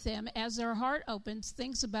share with them, as their heart opens,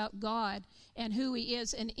 things about God and who He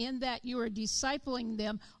is, and in that you are discipling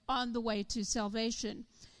them on the way to salvation.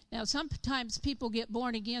 Now, sometimes people get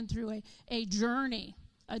born again through a journey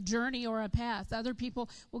or a path. Other people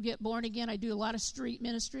will get born again. I do a lot of street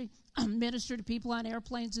ministry, minister to people on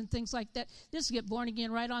airplanes and things like that. Just get born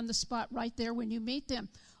again right on the spot, right there when you meet them.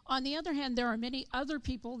 On the other hand, there are many other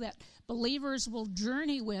people that believers will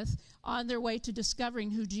journey with on their way to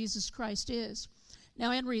discovering who Jesus Christ is.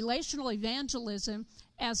 Now, in relational evangelism,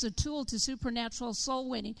 as a tool to supernatural soul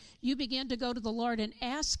winning, you begin to go to the Lord and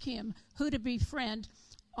ask Him who to befriend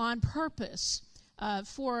on purpose,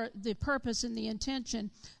 for the purpose and the intention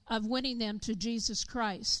of winning them to Jesus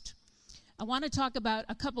Christ. I want to talk about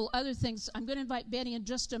a couple other things. I'm going to invite Betty in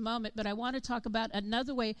just a moment, but I want to talk about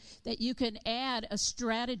another way that you can add a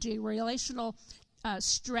strategy, relational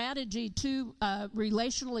strategy to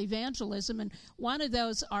relational evangelism, and one of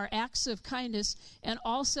those are acts of kindness and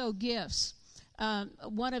also gifts.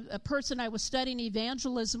 A person I was studying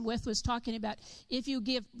evangelism with was talking about if you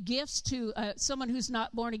give gifts to someone who's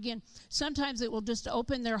not born again, sometimes it will just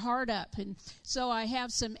open their heart up. And so I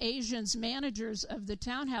have some Asians managers of the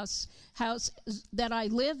townhouse house that I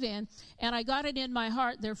live in, and I got it in my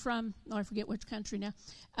heart. They're from, I forget which country now.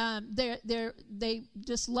 They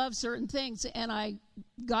just love certain things, and I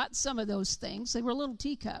got some of those things. They were little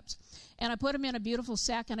teacups. And I put them in a beautiful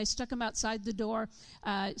sack, and I stuck them outside the door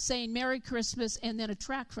saying Merry Christmas, and then a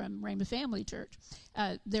tract from Rhema Family Church.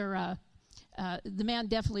 The man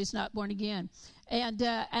definitely is not born again. And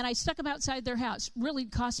I stuck them outside their house. Really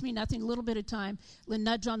cost me nothing, a little bit of time, a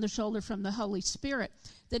nudge on the shoulder from the Holy Spirit.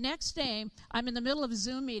 The next day, I'm in the middle of a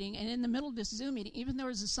Zoom meeting, and in the middle of this Zoom meeting, even though there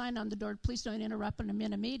was a sign on the door, please don't interrupt when I'm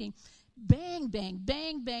in a meeting, bang, bang,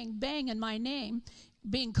 bang, bang, bang, and my name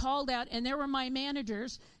being called out, and there were my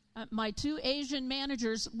managers, my two Asian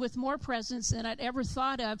managers with more presence than I'd ever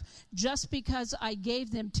thought of, just because I gave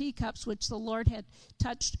them teacups, which the Lord had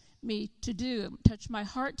touched me to do, touched my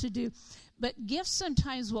heart to do. But gifts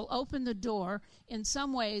sometimes will open the door in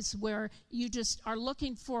some ways where you just are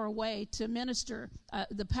looking for a way to minister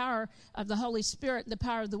the power of the Holy Spirit, the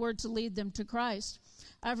power of the Word to lead them to Christ.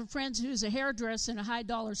 I have a friend who's a hairdresser in a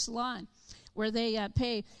high-dollar salon where they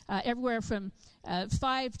pay everywhere from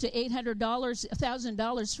 $500 to $800,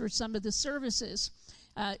 $1,000 for some of the services.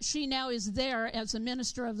 She now is there as a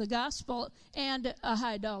minister of the gospel and a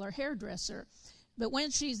high-dollar hairdresser. But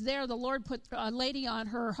when she's there, the Lord put a lady on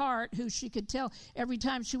her heart who she could tell every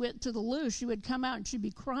time she went to the loo, she would come out and she'd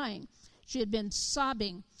be crying. She had been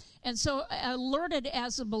sobbing. And so, alerted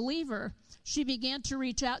as a believer, she began to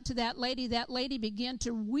reach out to that lady. That lady began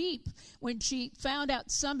to weep when she found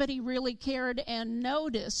out somebody really cared and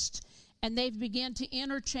noticed. And they began to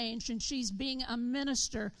interchange, and she's being a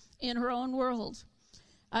minister in her own world.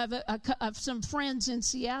 I have some friends in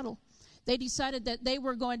Seattle. They decided that they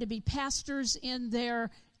were going to be pastors in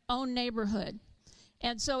their own neighborhood.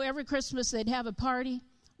 And so every Christmas they'd have a party,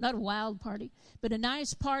 not a wild party, but a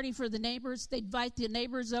nice party for the neighbors. They'd invite the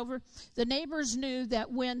neighbors over. The neighbors knew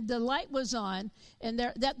that when the light was on, and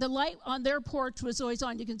that the light on their porch was always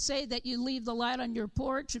on. You can say that you leave the light on your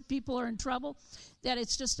porch if people are in trouble, that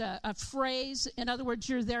it's just a phrase. In other words,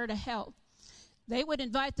 you're there to help. They would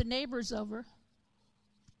invite the neighbors over.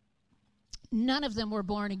 None of them were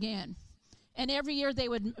born again. And every year they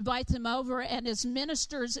would invite them over, and as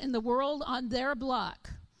ministers in the world on their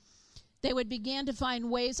block, they would begin to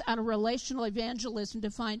find ways out of relational evangelism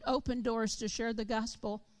to find open doors to share the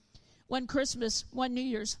gospel. One Christmas, one New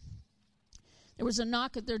Year's, there was a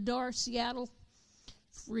knock at their door, Seattle,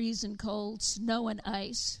 freezing cold, snow and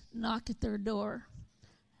ice, knock at their door.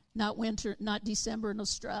 Not winter, not December in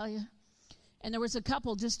Australia. And there was a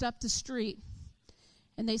couple just up the street.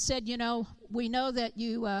 And they said, you know, we know that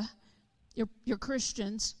you're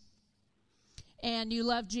Christians and you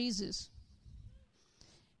love Jesus.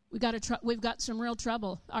 We've got some real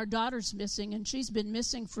trouble. Our daughter's missing, and she's been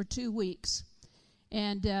missing for 2 weeks.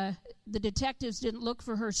 And the detectives didn't look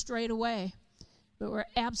for her straight away, but we're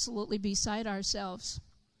absolutely beside ourselves.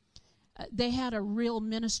 they had a real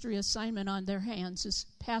ministry assignment on their hands as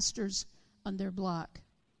pastors on their block,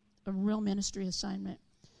 a real ministry assignment.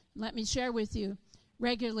 Let me share with you,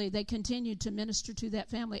 regularly they continued to minister to that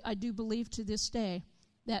family. I do believe to this day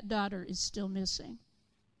that daughter is still missing.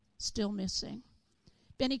 Still missing.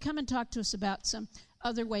 Benny, come and talk to us about some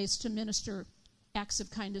other ways to minister acts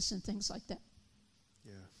of kindness and things like that.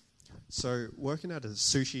 Yeah. So working at a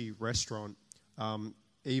sushi restaurant,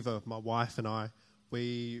 Eva, my wife, and I,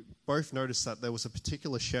 we both noticed that there was a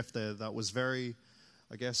particular chef there that was very,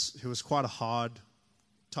 I guess, who was quite a hard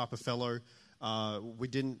type of fellow. We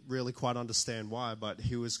didn't really quite understand why, but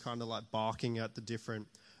he was kind of like barking at the different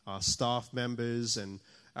staff members and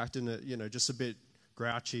acting, just a bit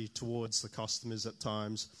grouchy towards the customers at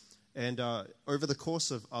times. And over the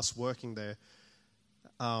course of us working there,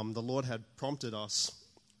 the Lord had prompted us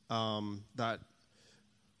that,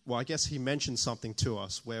 well, I guess he mentioned something to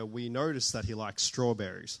us where we noticed that he likes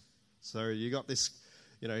strawberries. So you got this,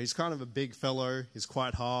 he's kind of a big fellow, he's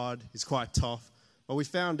quite hard, he's quite tough, but we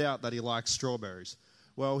found out that he likes strawberries.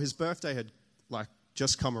 Well, his birthday had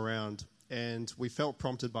just come around, and we felt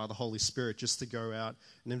prompted by the Holy Spirit just to go out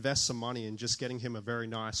and invest some money in just getting him a very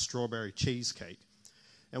nice strawberry cheesecake.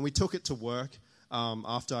 And we took it to work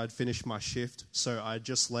after I'd finished my shift. So I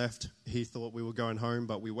just left. He thought we were going home,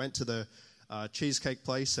 but we went to the cheesecake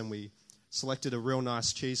place and we selected a real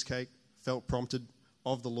nice cheesecake, felt prompted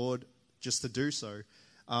of the Lord just to do so.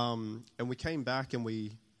 And we came back and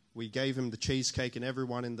we gave him the cheesecake, and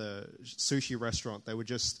everyone in the sushi restaurant, they were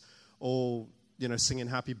just all singing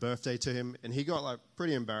happy birthday to him, and he got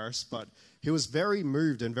pretty embarrassed, but he was very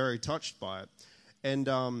moved and very touched by it. And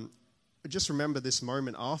I just remember this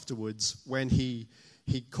moment afterwards when he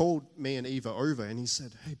called me and Eva over and he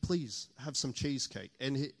said, "Hey, please have some cheesecake."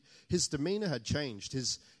 And his demeanor had changed.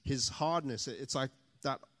 His hardness, it's like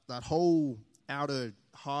that whole outer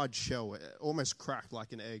hard shell almost cracked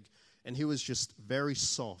like an egg, and he was just very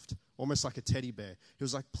soft, almost like a teddy bear. He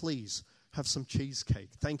was like, "Please have some cheesecake.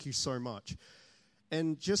 Thank you so much."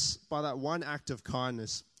 And just by that one act of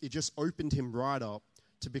kindness, it just opened him right up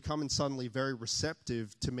to becoming suddenly very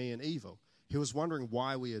receptive to me and Eva. He was wondering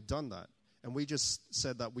why we had done that. And we just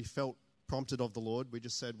said that we felt prompted of the Lord. We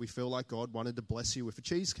just said we feel like God wanted to bless you with a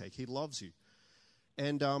cheesecake. He loves you.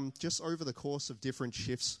 And just over the course of different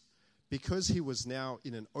shifts, because he was now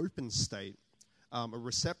in an open state, a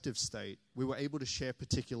receptive state, we were able to share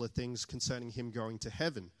particular things concerning him going to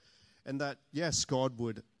heaven. And that, yes, God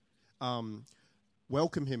would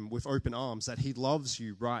welcome him with open arms, that he loves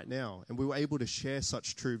you right now. And we were able to share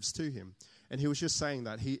such truths to him. And he was just saying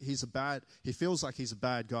that he feels like he's a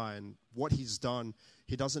bad guy, and what he's done,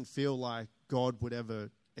 he doesn't feel like God would ever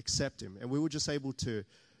accept him. And we were just able to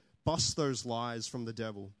bust those lies from the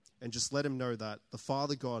devil and just let him know that the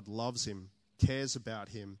Father God loves him, cares about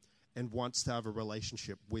him, and wants to have a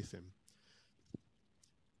relationship with him.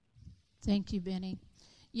 Thank you, Benny.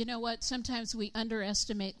 You know what? Sometimes we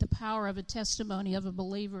underestimate the power of a testimony of a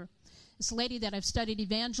believer. This lady that I've studied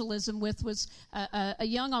evangelism with was a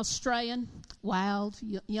young Australian, wild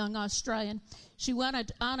young Australian. She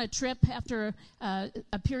went on a trip after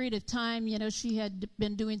a period of time. She had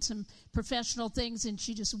been doing some professional things, and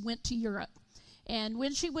she just went to Europe. And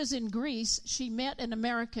when she was in Greece, she met an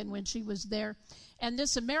American when she was there. And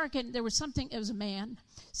this American, there was something, it was a man,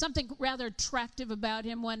 something rather attractive about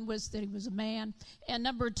him. One was that he was a man. And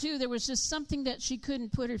number two, there was just something that she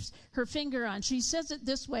couldn't put her finger on. She says it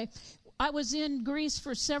this way: I was in Greece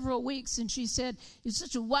for several weeks, and she said, it's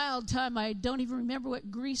such a wild time, I don't even remember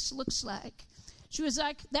what Greece looks like. She was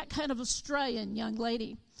like that kind of Australian young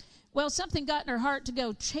lady. Well, something got in her heart to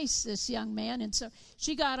go chase this young man, and so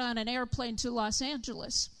she got on an airplane to Los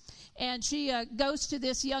Angeles. And she goes to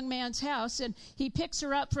this young man's house, and he picks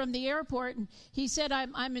her up from the airport, and he said,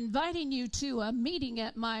 I'm inviting you to a meeting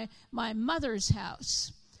at my mother's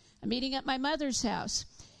house. A meeting at my mother's house.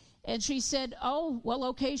 And she said, oh, well,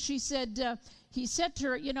 okay. She said, he said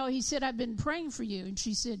to her, he said, I've been praying for you. And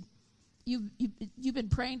she said, you've been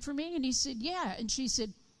praying for me? And he said, yeah. And she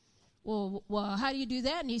said, well, how do you do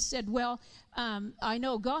that? And he said, well, I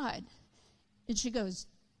know God. And she goes,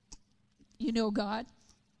 you know God?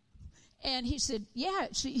 And he said, yeah.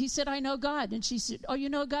 He said, I know God. And she said, oh, you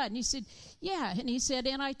know God? And he said, yeah. And he said,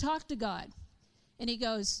 and I talk to God. And he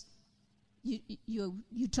goes,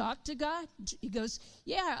 you talk to God? He goes,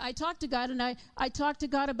 yeah, I talk to God, and I talked to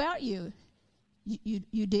God about you.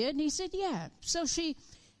 You did? And he said, yeah. So she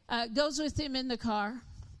goes with him in the car,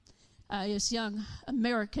 this young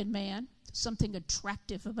American man, something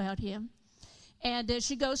attractive about him. And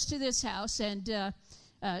she goes to this house, and to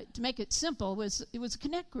make it simple, it was a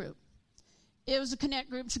connect group. it was a connect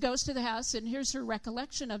group. She goes to the house, and here's her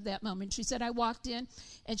recollection of that moment. She said, I walked in,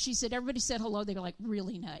 and she said, everybody said hello. They were like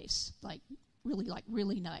really nice,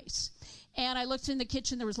 really nice. And I looked in the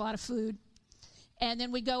kitchen. There was a lot of food. And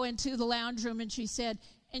then we go into the lounge room, and she said,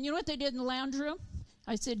 and you know what they did in the lounge room?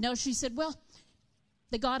 I said, no. She said, well,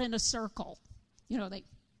 they got in a circle. You know,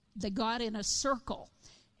 they got in a circle.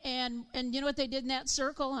 And you know what they did in that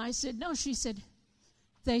circle? And I said, no. She said,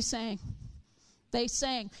 they sang. They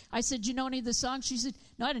sang. I said, you know any of the songs? She said,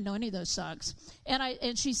 no, I didn't know any of those songs.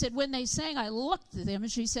 And she said, when they sang, I looked at them,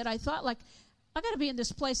 and she said, I thought, like, I got to be in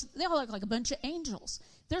this place. They all look like a bunch of angels.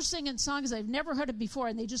 They're singing songs I've never heard of before,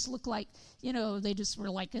 and they just look like, you know, they just were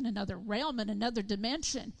like in another realm, in another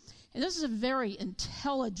dimension. And this is a very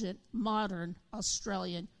intelligent, modern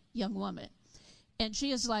Australian young woman. And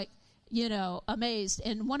she is like, you know, amazed.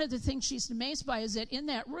 And one of the things she's amazed by is that in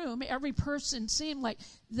that room, every person seemed like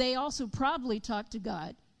they also probably talked to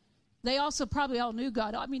God. They also probably all knew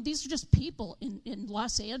God. I mean, these are just people in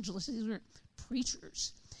Los Angeles. These are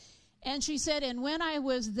preachers. And she said, and when I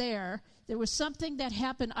was there was something that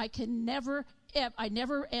happened I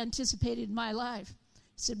never anticipated in my life. I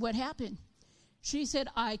said, what happened? She said,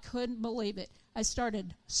 I couldn't believe it. I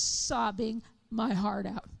started sobbing my heart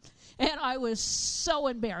out. And I was so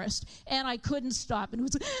embarrassed, and I couldn't stop. And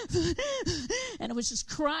it was just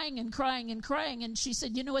crying and crying and crying. And she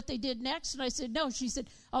said, you know what they did next? And I said, no. She said,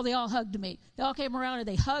 oh, they all hugged me. They all came around, and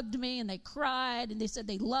they hugged me, and they cried, and they said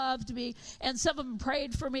they loved me. And some of them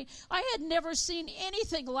prayed for me. I had never seen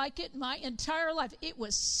anything like it in my entire life. It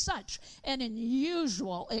was such an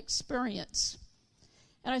unusual experience.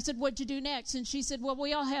 And I said, what'd you do next? And she said, well,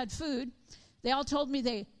 we all had food. They all told me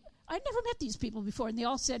I'd never met these people before, and they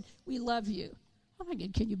all said, we love you. Oh, my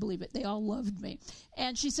God, can you believe it? They all loved me.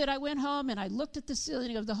 And she said, I went home, and I looked at the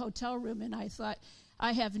ceiling of the hotel room, and I thought,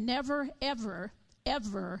 I have never, ever,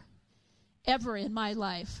 ever, ever in my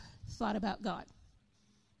life thought about God.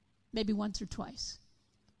 Maybe once or twice.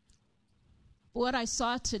 What I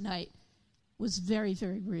saw tonight was very,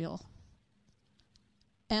 very real.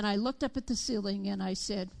 And I looked up at the ceiling, and I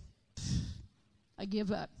said, I give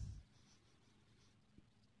up.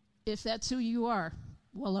 If that's who you are,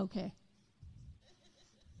 well, okay.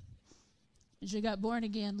 And she got born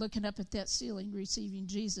again, looking up at that ceiling, receiving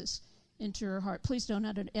Jesus into her heart. Please don't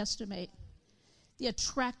underestimate the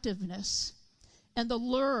attractiveness and the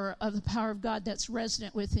lure of the power of God that's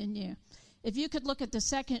resident within you. If you could look at the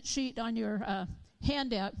second sheet on your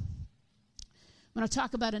handout, I'm going to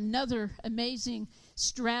talk about another amazing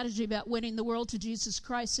strategy about winning the world to Jesus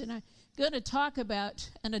Christ. And I'm going to talk about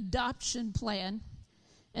an adoption plan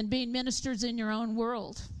and being ministers in your own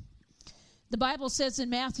world. The Bible says in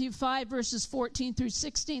Matthew 5, verses 14 through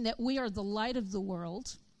 16, that we are the light of the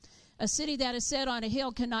world. A city that is set on a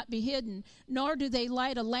hill cannot be hidden, nor do they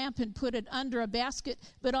light a lamp and put it under a basket,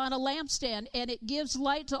 but on a lampstand, and it gives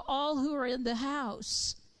light to all who are in the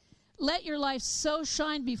house. Let your life so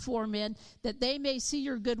shine before men that they may see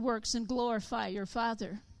your good works and glorify your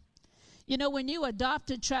Father. You know, when you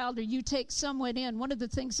adopt a child or you take someone in, one of the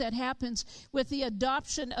things that happens with the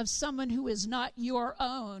adoption of someone who is not your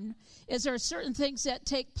own is there are certain things that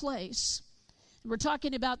take place. We're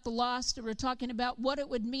talking about the lost, and we're talking about what it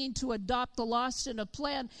would mean to adopt the lost, and a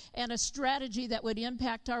plan and a strategy that would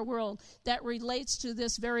impact our world that relates to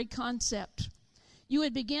this very concept. You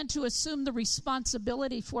would begin to assume the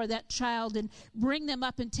responsibility for that child and bring them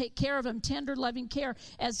up and take care of them, tender, loving care,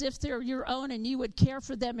 as if they're your own, and you would care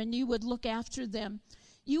for them and you would look after them.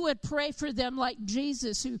 You would pray for them like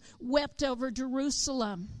Jesus, who wept over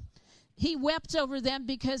Jerusalem. He wept over them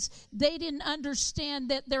because they didn't understand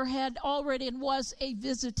that there had already and was a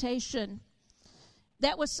visitation.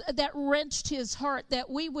 That wrenched his heart, that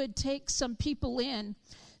we would take some people in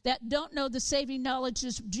that don't know the saving knowledge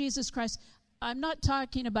of Jesus Christ. I'm not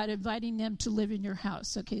talking about inviting them to live in your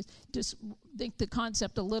house, okay? Just think the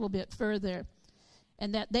concept a little bit further.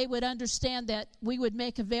 And that they would understand that we would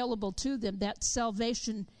make available to them that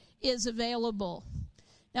salvation is available.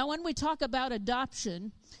 Now, when we talk about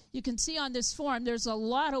adoption, you can see on this form there's a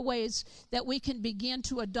lot of ways that we can begin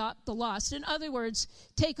to adopt the lost. In other words,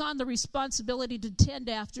 take on the responsibility to tend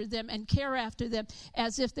after them and care after them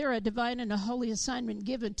as if they're a divine and a holy assignment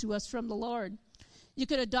given to us from the Lord. You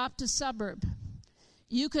could adopt a suburb.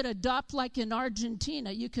 You could adopt, like in Argentina,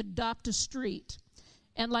 you could adopt a street.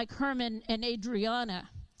 And like Herman and Adriana,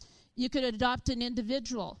 you could adopt an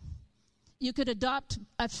individual. You could adopt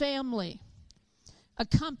a family, a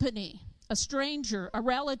company, a stranger, a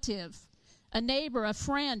relative, a neighbor, a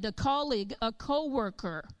friend, a colleague, a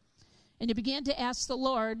co-worker. And you begin to ask the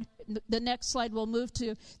Lord, the next slide we'll move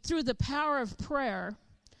to, through the power of prayer,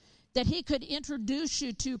 that he could introduce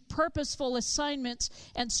you to purposeful assignments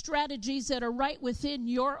and strategies that are right within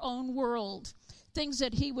your own world, things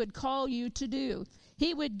that he would call you to do.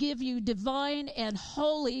 He would give you divine and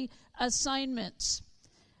holy assignments.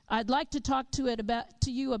 I'd like to talk to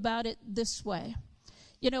you about it this way.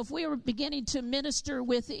 You know, if we were beginning to minister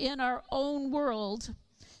within our own world,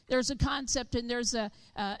 there's a concept, and there's an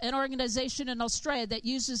organization in Australia that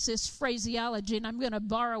uses this phraseology, and I'm going to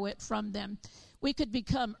borrow it from them. We could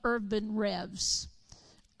become urban revs.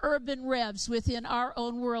 Urban revs within our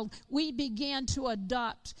own world. We began to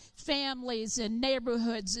adopt families and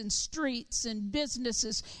neighborhoods and streets and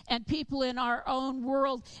businesses and people in our own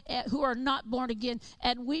world who are not born again,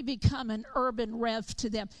 and we become an urban rev to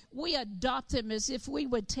them. We adopt them as if we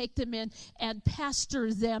would take them in and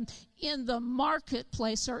pastor them in the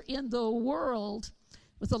marketplace or in the world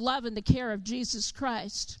with the love and the care of Jesus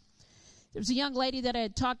Christ. There's a young lady that I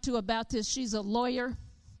had talked to about this. She's a lawyer.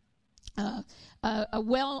 A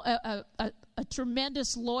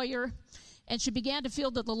tremendous lawyer, and she began to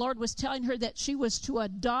feel that the Lord was telling her that she was to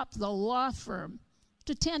adopt the law firm,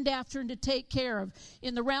 to tend after and to take care of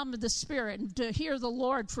in the realm of the Spirit, and to hear the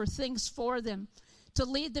Lord for things for them, to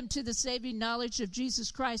lead them to the saving knowledge of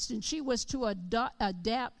Jesus Christ. And she was to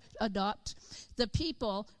adopt the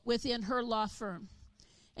people within her law firm.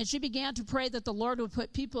 And she began to pray that the Lord would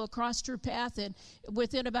put people across her path. And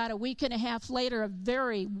within about a week and a half later, a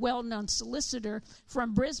very well-known solicitor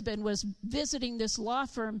from Brisbane was visiting this law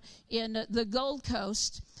firm in the Gold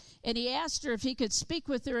Coast. And he asked her if he could speak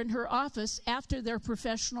with her in her office after their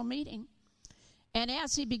professional meeting. And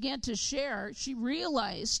as he began to share, she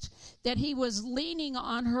realized that he was leaning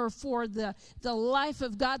on her for the life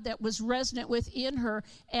of God that was resonant within her.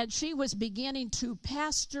 And she was beginning to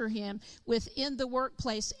pastor him within the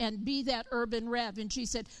workplace and be that urban rev. And she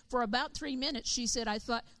said, for about 3 minutes, she said, I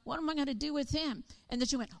thought, what am I going to do with him? And then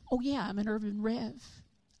she went, oh, yeah, I'm an urban rev.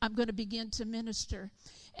 I'm going to begin to minister.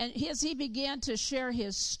 And as he began to share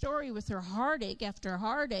his story with her, heartache after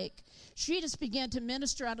heartache, she just began to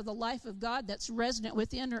minister out of the life of God that's resonant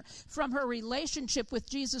within her from her relationship with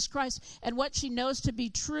Jesus Christ and what she knows to be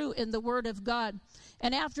true in the Word of God.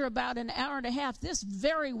 And after about an hour and a half, this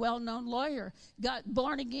very well-known lawyer got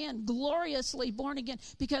born again, gloriously born again,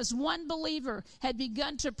 because one believer had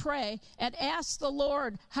begun to pray and ask the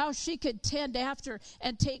Lord how she could tend after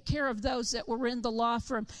and take care of those that were in the law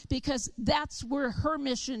firm, because that's where her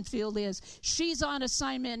mission field is. She's on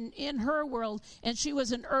assignment in her world, and she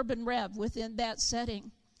was an urban rev within that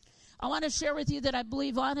setting. I want to share with you that I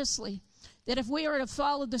believe honestly that if we are to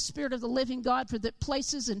follow the Spirit of the living God for the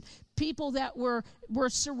places and people that we're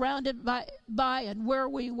surrounded by and where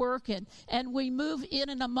we work and we move in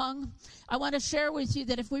and among, I want to share with you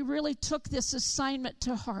that if we really took this assignment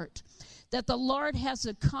to heart, that the Lord has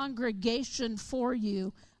a congregation for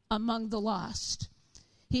you among the lost.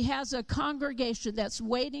 He has a congregation that's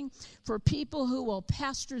waiting for people who will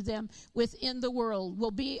pastor them within the world, will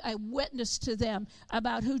be a witness to them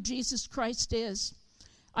about who Jesus Christ is.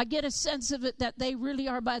 I get a sense of it that they really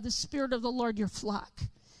are, by the Spirit of the Lord, your flock.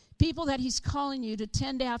 People that he's calling you to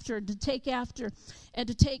tend after and to take after and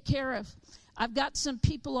to take care of. I've got some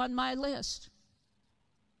people on my list.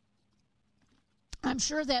 I'm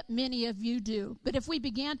sure that many of you do. But if we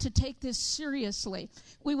began to take this seriously,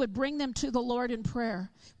 we would bring them to the Lord in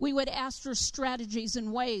prayer. We would ask for strategies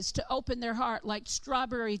and ways to open their heart, like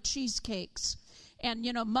strawberry cheesecakes. And,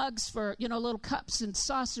 mugs for, little cups and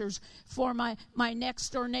saucers for my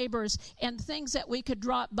next door neighbors, and things that we could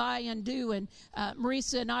drop by and do. And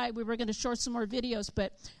Marisa and I, we were going to short some more videos,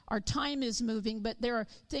 but our time is moving. But there are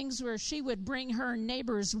things where she would bring her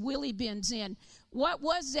neighbors' wheelie bins in. What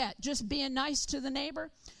was that? Just being nice to the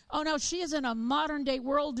neighbor? Oh, no, she is in a modern-day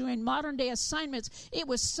world doing modern-day assignments. It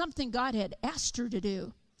was something God had asked her to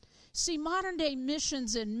do. See, modern-day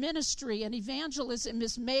missions and ministry and evangelism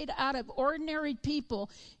is made out of ordinary people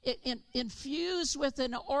infused with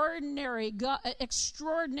an ordinary God,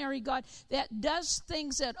 extraordinary God that does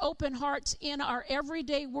things that open hearts in our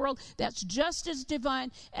everyday world that's just as divine,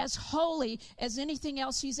 as holy as anything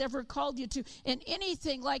else he's ever called you to. And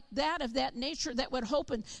anything like that of that nature that would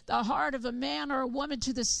open the heart of a man or a woman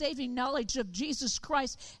to the saving knowledge of Jesus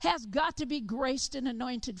Christ has got to be graced and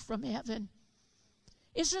anointed from heaven.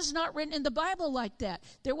 It's just not written in the Bible like that.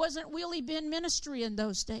 There wasn't wheelie bin ministry in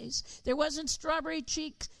those days. There wasn't strawberry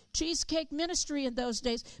cheesecake ministry in those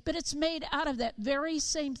days. But it's made out of that very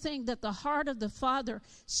same thing, that the heart of the Father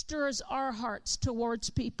stirs our hearts towards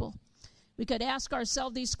people. We could ask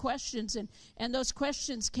ourselves these questions, and those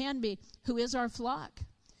questions can be, who is our flock?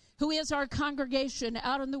 Who is our congregation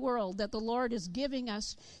out in the world that the Lord is giving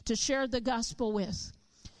us to share the gospel with?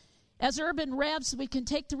 As urban revs, we can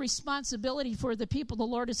take the responsibility for the people the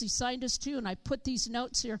Lord has assigned us to, and I put these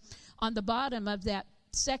notes here on the bottom of that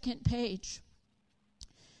second page.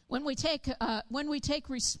 When we take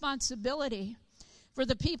responsibility for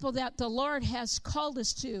the people that the Lord has called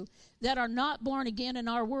us to that are not born again in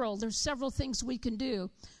our world, there's several things we can do.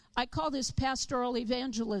 I call this pastoral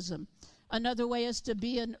evangelism. Another way is to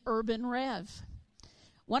be an urban rev.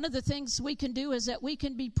 One of the things we can do is that we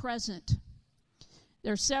can be present.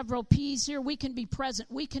 There are several P's here. We can be present.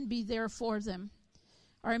 We can be there for them.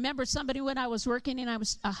 I remember somebody when I was working and I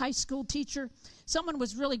was a high school teacher, someone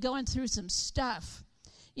was really going through some stuff,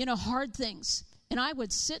 hard things. And I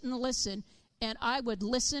would sit and listen, and I would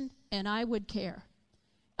listen and I would care.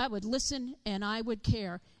 I would listen and I would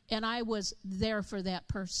care, and I was there for that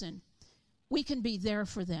person. We can be there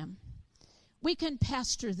for them. We can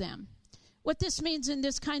pastor them. What this means in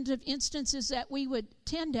this kind of instance is that we would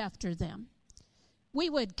tend after them. We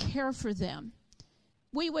would care for them.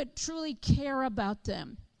 We would truly care about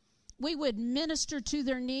them. We would minister to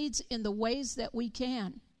their needs in the ways that we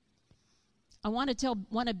can. I want to tell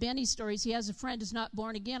one of Benny's stories. He has a friend who's not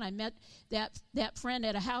born again. I met that friend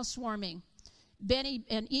at a housewarming. Benny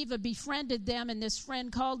and Eva befriended them, and this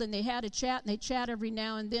friend called, and they had a chat, and they chat every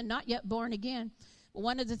now and then, not yet born again. But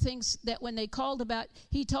one of the things that when they called about,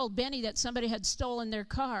 he told Benny that somebody had stolen their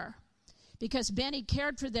car. Because Benny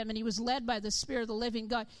cared for them and he was led by the Spirit of the living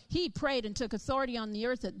God. He prayed and took authority on the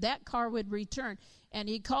earth that car would return. And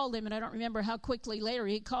he called him, and I don't remember how quickly later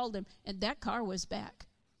he called him, and that car was back.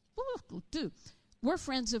 Dude, we're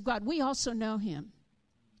friends of God. We also know him.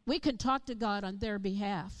 We can talk to God on their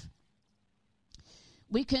behalf.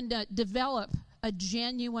 We can develop a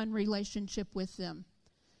genuine relationship with them.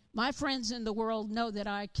 My friends in the world know that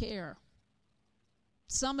I care.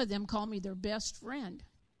 Some of them call me their best friend.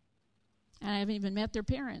 And I haven't even met their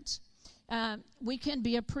parents. We can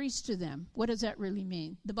be a priest to them. What does that really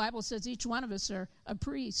mean? The Bible says each one of us are a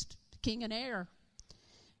priest, king and heir.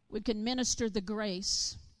 We can minister the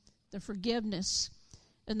grace, the forgiveness,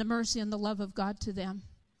 and the mercy and the love of God to them.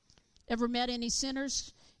 Ever met any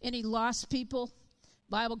sinners, any lost people?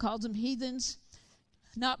 The Bible calls them heathens,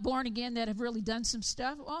 not born again, that have really done some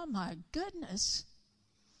stuff. Oh, my goodness.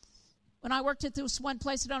 When I worked at this one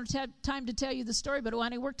place, I don't have time to tell you the story, but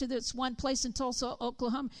when I worked at this one place in Tulsa,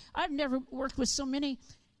 Oklahoma, I've never worked with so many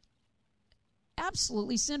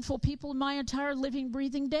absolutely sinful people in my entire living,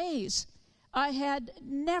 breathing days. I had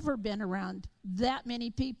never been around that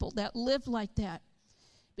many people that lived like that.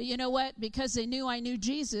 But you know what? Because they knew I knew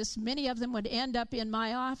Jesus, many of them would end up in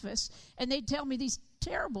my office, and they'd tell me these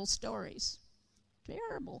terrible stories.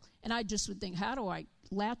 Terrible. And I just would think, how do I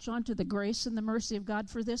latch onto the grace and the mercy of God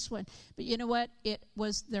for this one? But you know what? It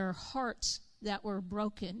was their hearts that were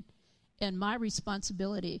broken, and my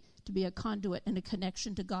responsibility to be a conduit and a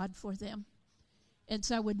connection to God for them. And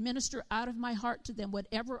so I would minister out of my heart to them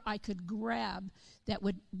whatever I could grab that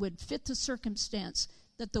would fit the circumstance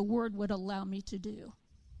that the Word would allow me to do.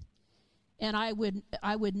 And I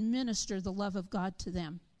would minister the love of God to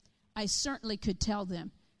them. I certainly could tell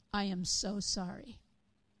them, I am so sorry.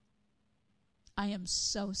 I am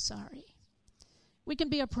so sorry. We can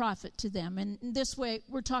be a prophet to them. And in this way,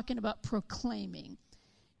 we're talking about proclaiming.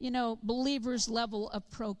 Believers' level of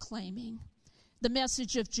proclaiming the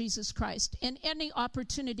message of Jesus Christ. And any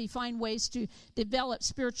opportunity, find ways to develop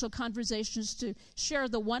spiritual conversations to share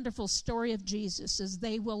the wonderful story of Jesus as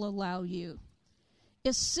they will allow you.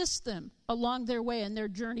 Assist them along their way in their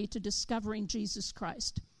journey to discovering Jesus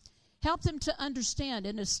Christ. Help them to understand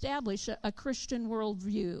and establish a Christian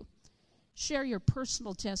worldview. Share your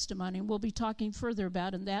personal testimony, and we'll be talking further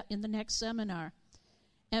about that in the next seminar,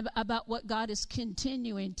 and about what God is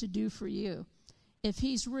continuing to do for you. If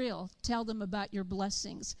He's real, tell them about your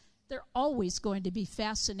blessings. They're always going to be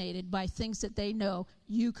fascinated by things that they know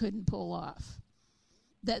you couldn't pull off,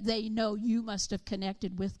 that they know you must have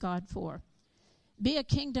connected with God for. Be a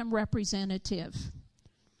kingdom representative.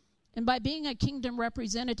 And by being a kingdom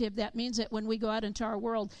representative, that means that when we go out into our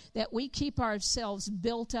world, that we keep ourselves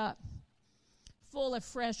built up, full of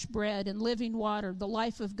fresh bread and living water, the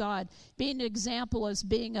life of God, being an example as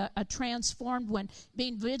being a transformed one,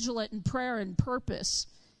 being vigilant in prayer and purpose,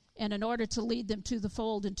 and in order to lead them to the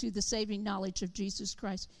fold and to the saving knowledge of Jesus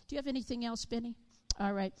Christ. Do you have anything else, Benny?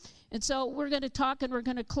 All right. And so we're going to talk, and we're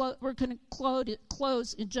going to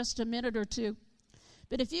close in just a minute or two.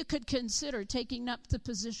 But if you could consider taking up the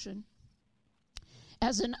position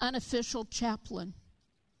as an unofficial chaplain,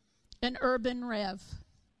 an urban rev,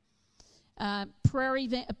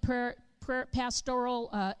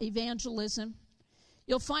 pastoral evangelism,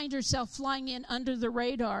 you'll find yourself flying in under the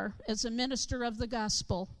radar as a minister of the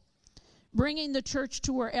gospel, bringing the church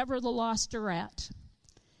to wherever the lost are at.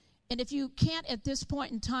 And if you can't at this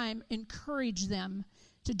point in time encourage them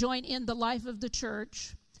to join in the life of the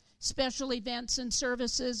church, special events and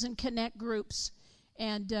services and connect groups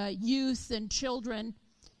and youth and children,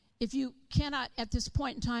 if you cannot at this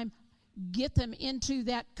point in time get them into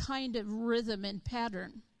that kind of rhythm and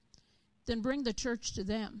pattern, then bring the church to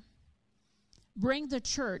them. Bring the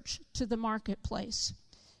church to the marketplace.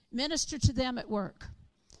 Minister to them at work,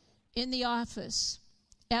 in the office,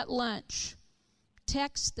 at lunch.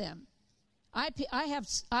 Text them. I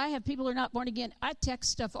have people who are not born again. I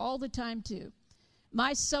text stuff all the time too.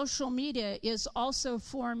 My social media is also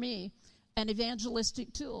for me an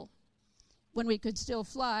evangelistic tool. When we could still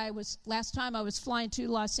fly, last time I was flying to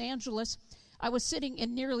Los Angeles, I was sitting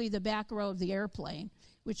in nearly the back row of the airplane,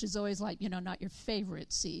 which is always like, not your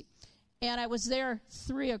favorite seat. And I was there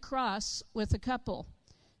 3 across with a couple.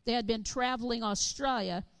 They had been traveling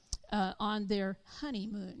Australia on their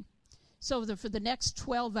honeymoon. So for the next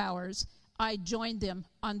 12 hours, I joined them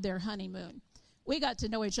on their honeymoon. We got to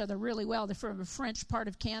know each other really well. They're from a French part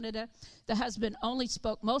of Canada. The husband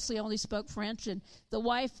mostly only spoke French, and the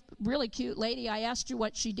wife, really cute lady, I asked her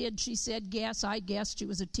what she did. She said, guess. I guessed she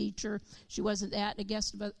was a teacher. She wasn't that. I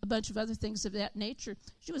guessed a bunch of other things of that nature.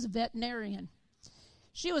 She was a veterinarian.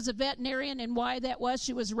 She was a veterinarian, and why that was,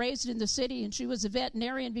 she was raised in the city, and she was a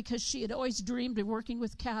veterinarian because she had always dreamed of working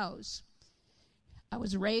with cows. I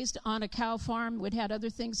was raised on a cow farm. We'd had other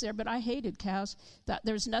things there, but I hated cows. Thought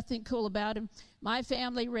there's nothing cool about them. My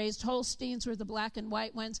family raised Holsteins, were the black and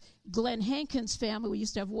white ones. Glenn Hankins' family, we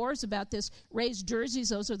used to have wars about this, raised Jerseys.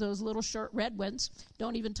 Those are those little short red ones.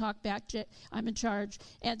 Don't even talk back, I'm in charge.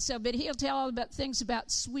 And so, but he'll tell all about things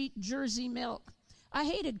about sweet Jersey milk. I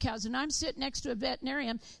hated cows, and I'm sitting next to a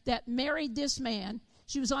veterinarian that married this man.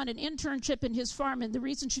 She was on an internship in his farm, and the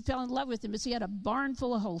reason she fell in love with him is he had a barn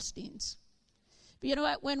full of Holsteins. But you know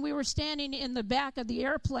what? When we were standing in the back of the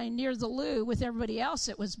airplane near the loo with everybody else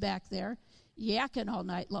that was back there, yakking all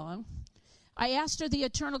night long, I asked her the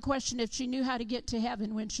eternal question if she knew how to get to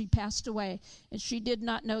heaven when she passed away. And she did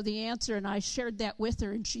not know the answer, and I shared that with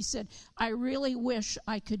her. And she said, I really wish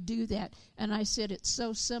I could do that. And I said, it's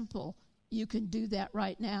so simple. You can do that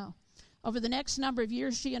right now. Over the next number of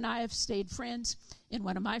years, she and I have stayed friends in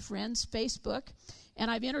one of my friends' Facebook.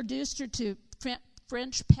 And I've introduced her to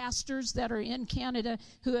French pastors that are in Canada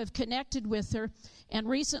who have connected with her. And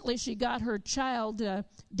recently she got her child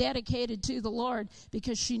dedicated to the Lord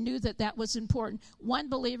because she knew that that was important. One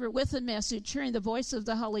believer with a message, hearing the voice of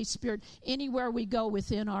the Holy Spirit anywhere we go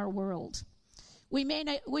within our world. We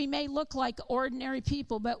may look like ordinary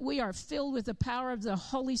people, but we are filled with the power of the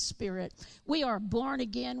Holy Spirit. We are born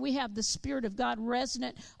again. We have the Spirit of God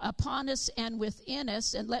resonant upon us and within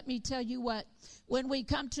us. And let me tell you what, when we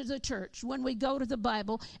come to the church, when we go to the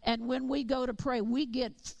Bible, and when we go to pray, we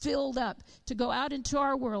get filled up to go out into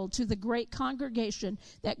our world, to the great congregation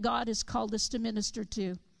that God has called us to minister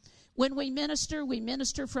to. When we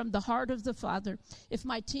minister from the heart of the Father. If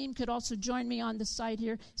my team could also join me on the side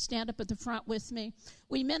here, stand up at the front with me.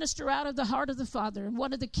 We minister out of the heart of the Father. And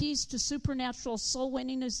one of the keys to supernatural soul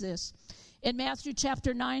winning is this. In Matthew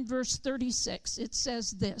chapter 9, verse 36, it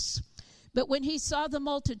says this. But when he saw the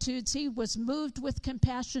multitudes, he was moved with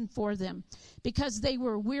compassion for them, because they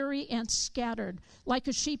were weary and scattered, like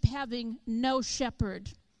a sheep having no shepherd.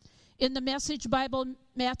 In the Message Bible,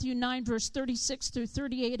 Matthew 9, verse 36 through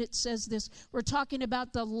 38, it says this. We're talking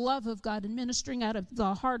about the love of God and ministering out of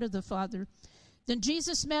the heart of the Father. Then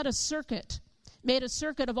Jesus made a circuit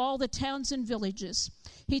of all the towns and villages.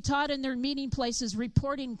 He taught in their meeting places,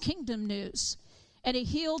 reporting kingdom news. And he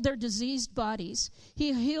healed their diseased bodies.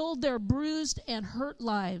 He healed their bruised and hurt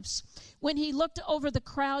lives. When he looked over the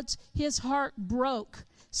crowds, his heart broke.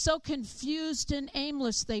 So confused and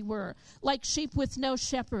aimless they were, like sheep with no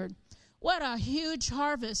shepherd. What a huge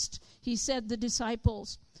harvest, he said to the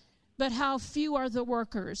disciples, but how few are the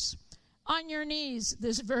workers. On your knees,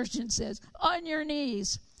 this version says, on your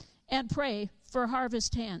knees, and pray for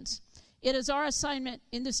harvest hands. It is our assignment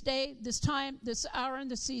in this day, this time, this hour,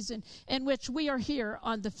 and this season in which we are here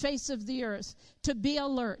on the face of the earth to be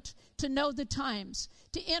alert, to know the times,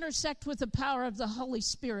 to intersect with the power of the Holy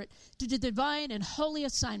Spirit, to do divine and holy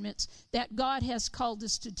assignments that God has called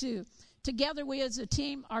us to do. Together, we as a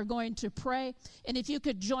team are going to pray. And if you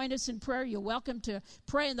could join us in prayer, you're welcome to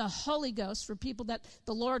pray in the Holy Ghost for people that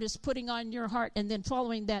the Lord is putting on your heart. And then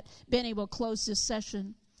following that, Benny will close this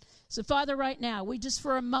session. So, Father, right now, we just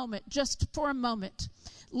for a moment,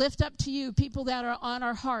 lift up to you people that are on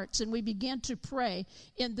our hearts, and we begin to pray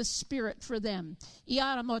in the Spirit for them.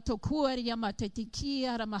 I'm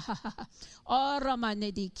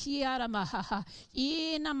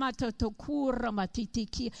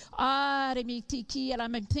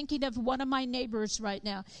thinking of one of my neighbors right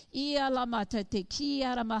now.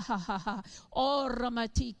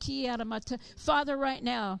 Father, right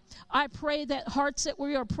now, I pray that hearts that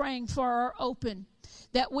we are praying for are open,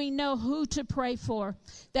 that we know who to pray for,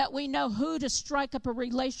 that we know who to strike up a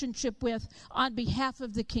relationship with on behalf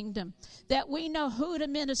of the kingdom, that we know who to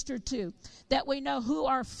minister to, that we know who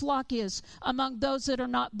our flock is among those that are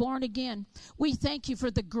not born again. We thank you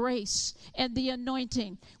for the grace and the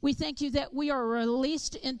anointing. We thank you that we are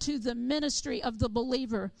released into the ministry of the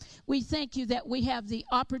believer. We thank you that we have the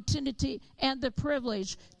opportunity and the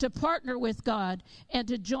privilege to partner with God and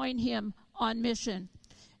to join him on mission.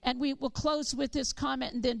 And we will close with this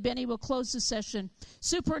comment, and then Benny will close the session.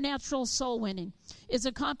 Supernatural soul winning is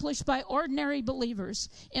accomplished by ordinary believers,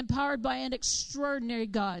 empowered by an extraordinary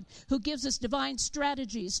God who gives us divine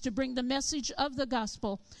strategies to bring the message of the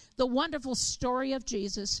gospel, the wonderful story of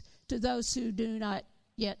Jesus, to those who do not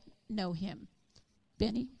yet know him.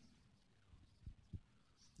 Benny?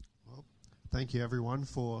 Well, thank you, everyone,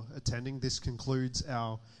 for attending. This concludes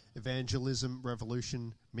our Evangelism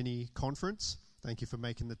Revolution mini conference. Thank you for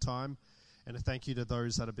making the time, and a thank you to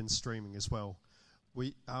those that have been streaming as well.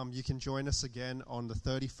 You can join us again on the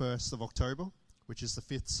 31st of October, which is the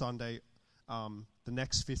fifth Sunday, the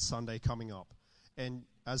next fifth Sunday coming up. And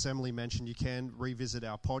as Emily mentioned, you can revisit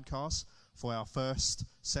our podcast for our first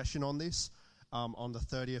session on this on the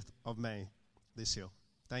 30th of May this year.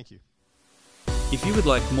 Thank you. If you would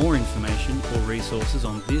like more information or resources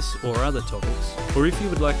on this or other topics, or if you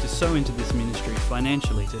would like to sow into this ministry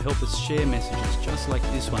financially to help us share messages just like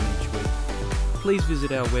this one each week, please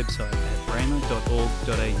visit our website at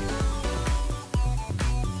rhema.org.au.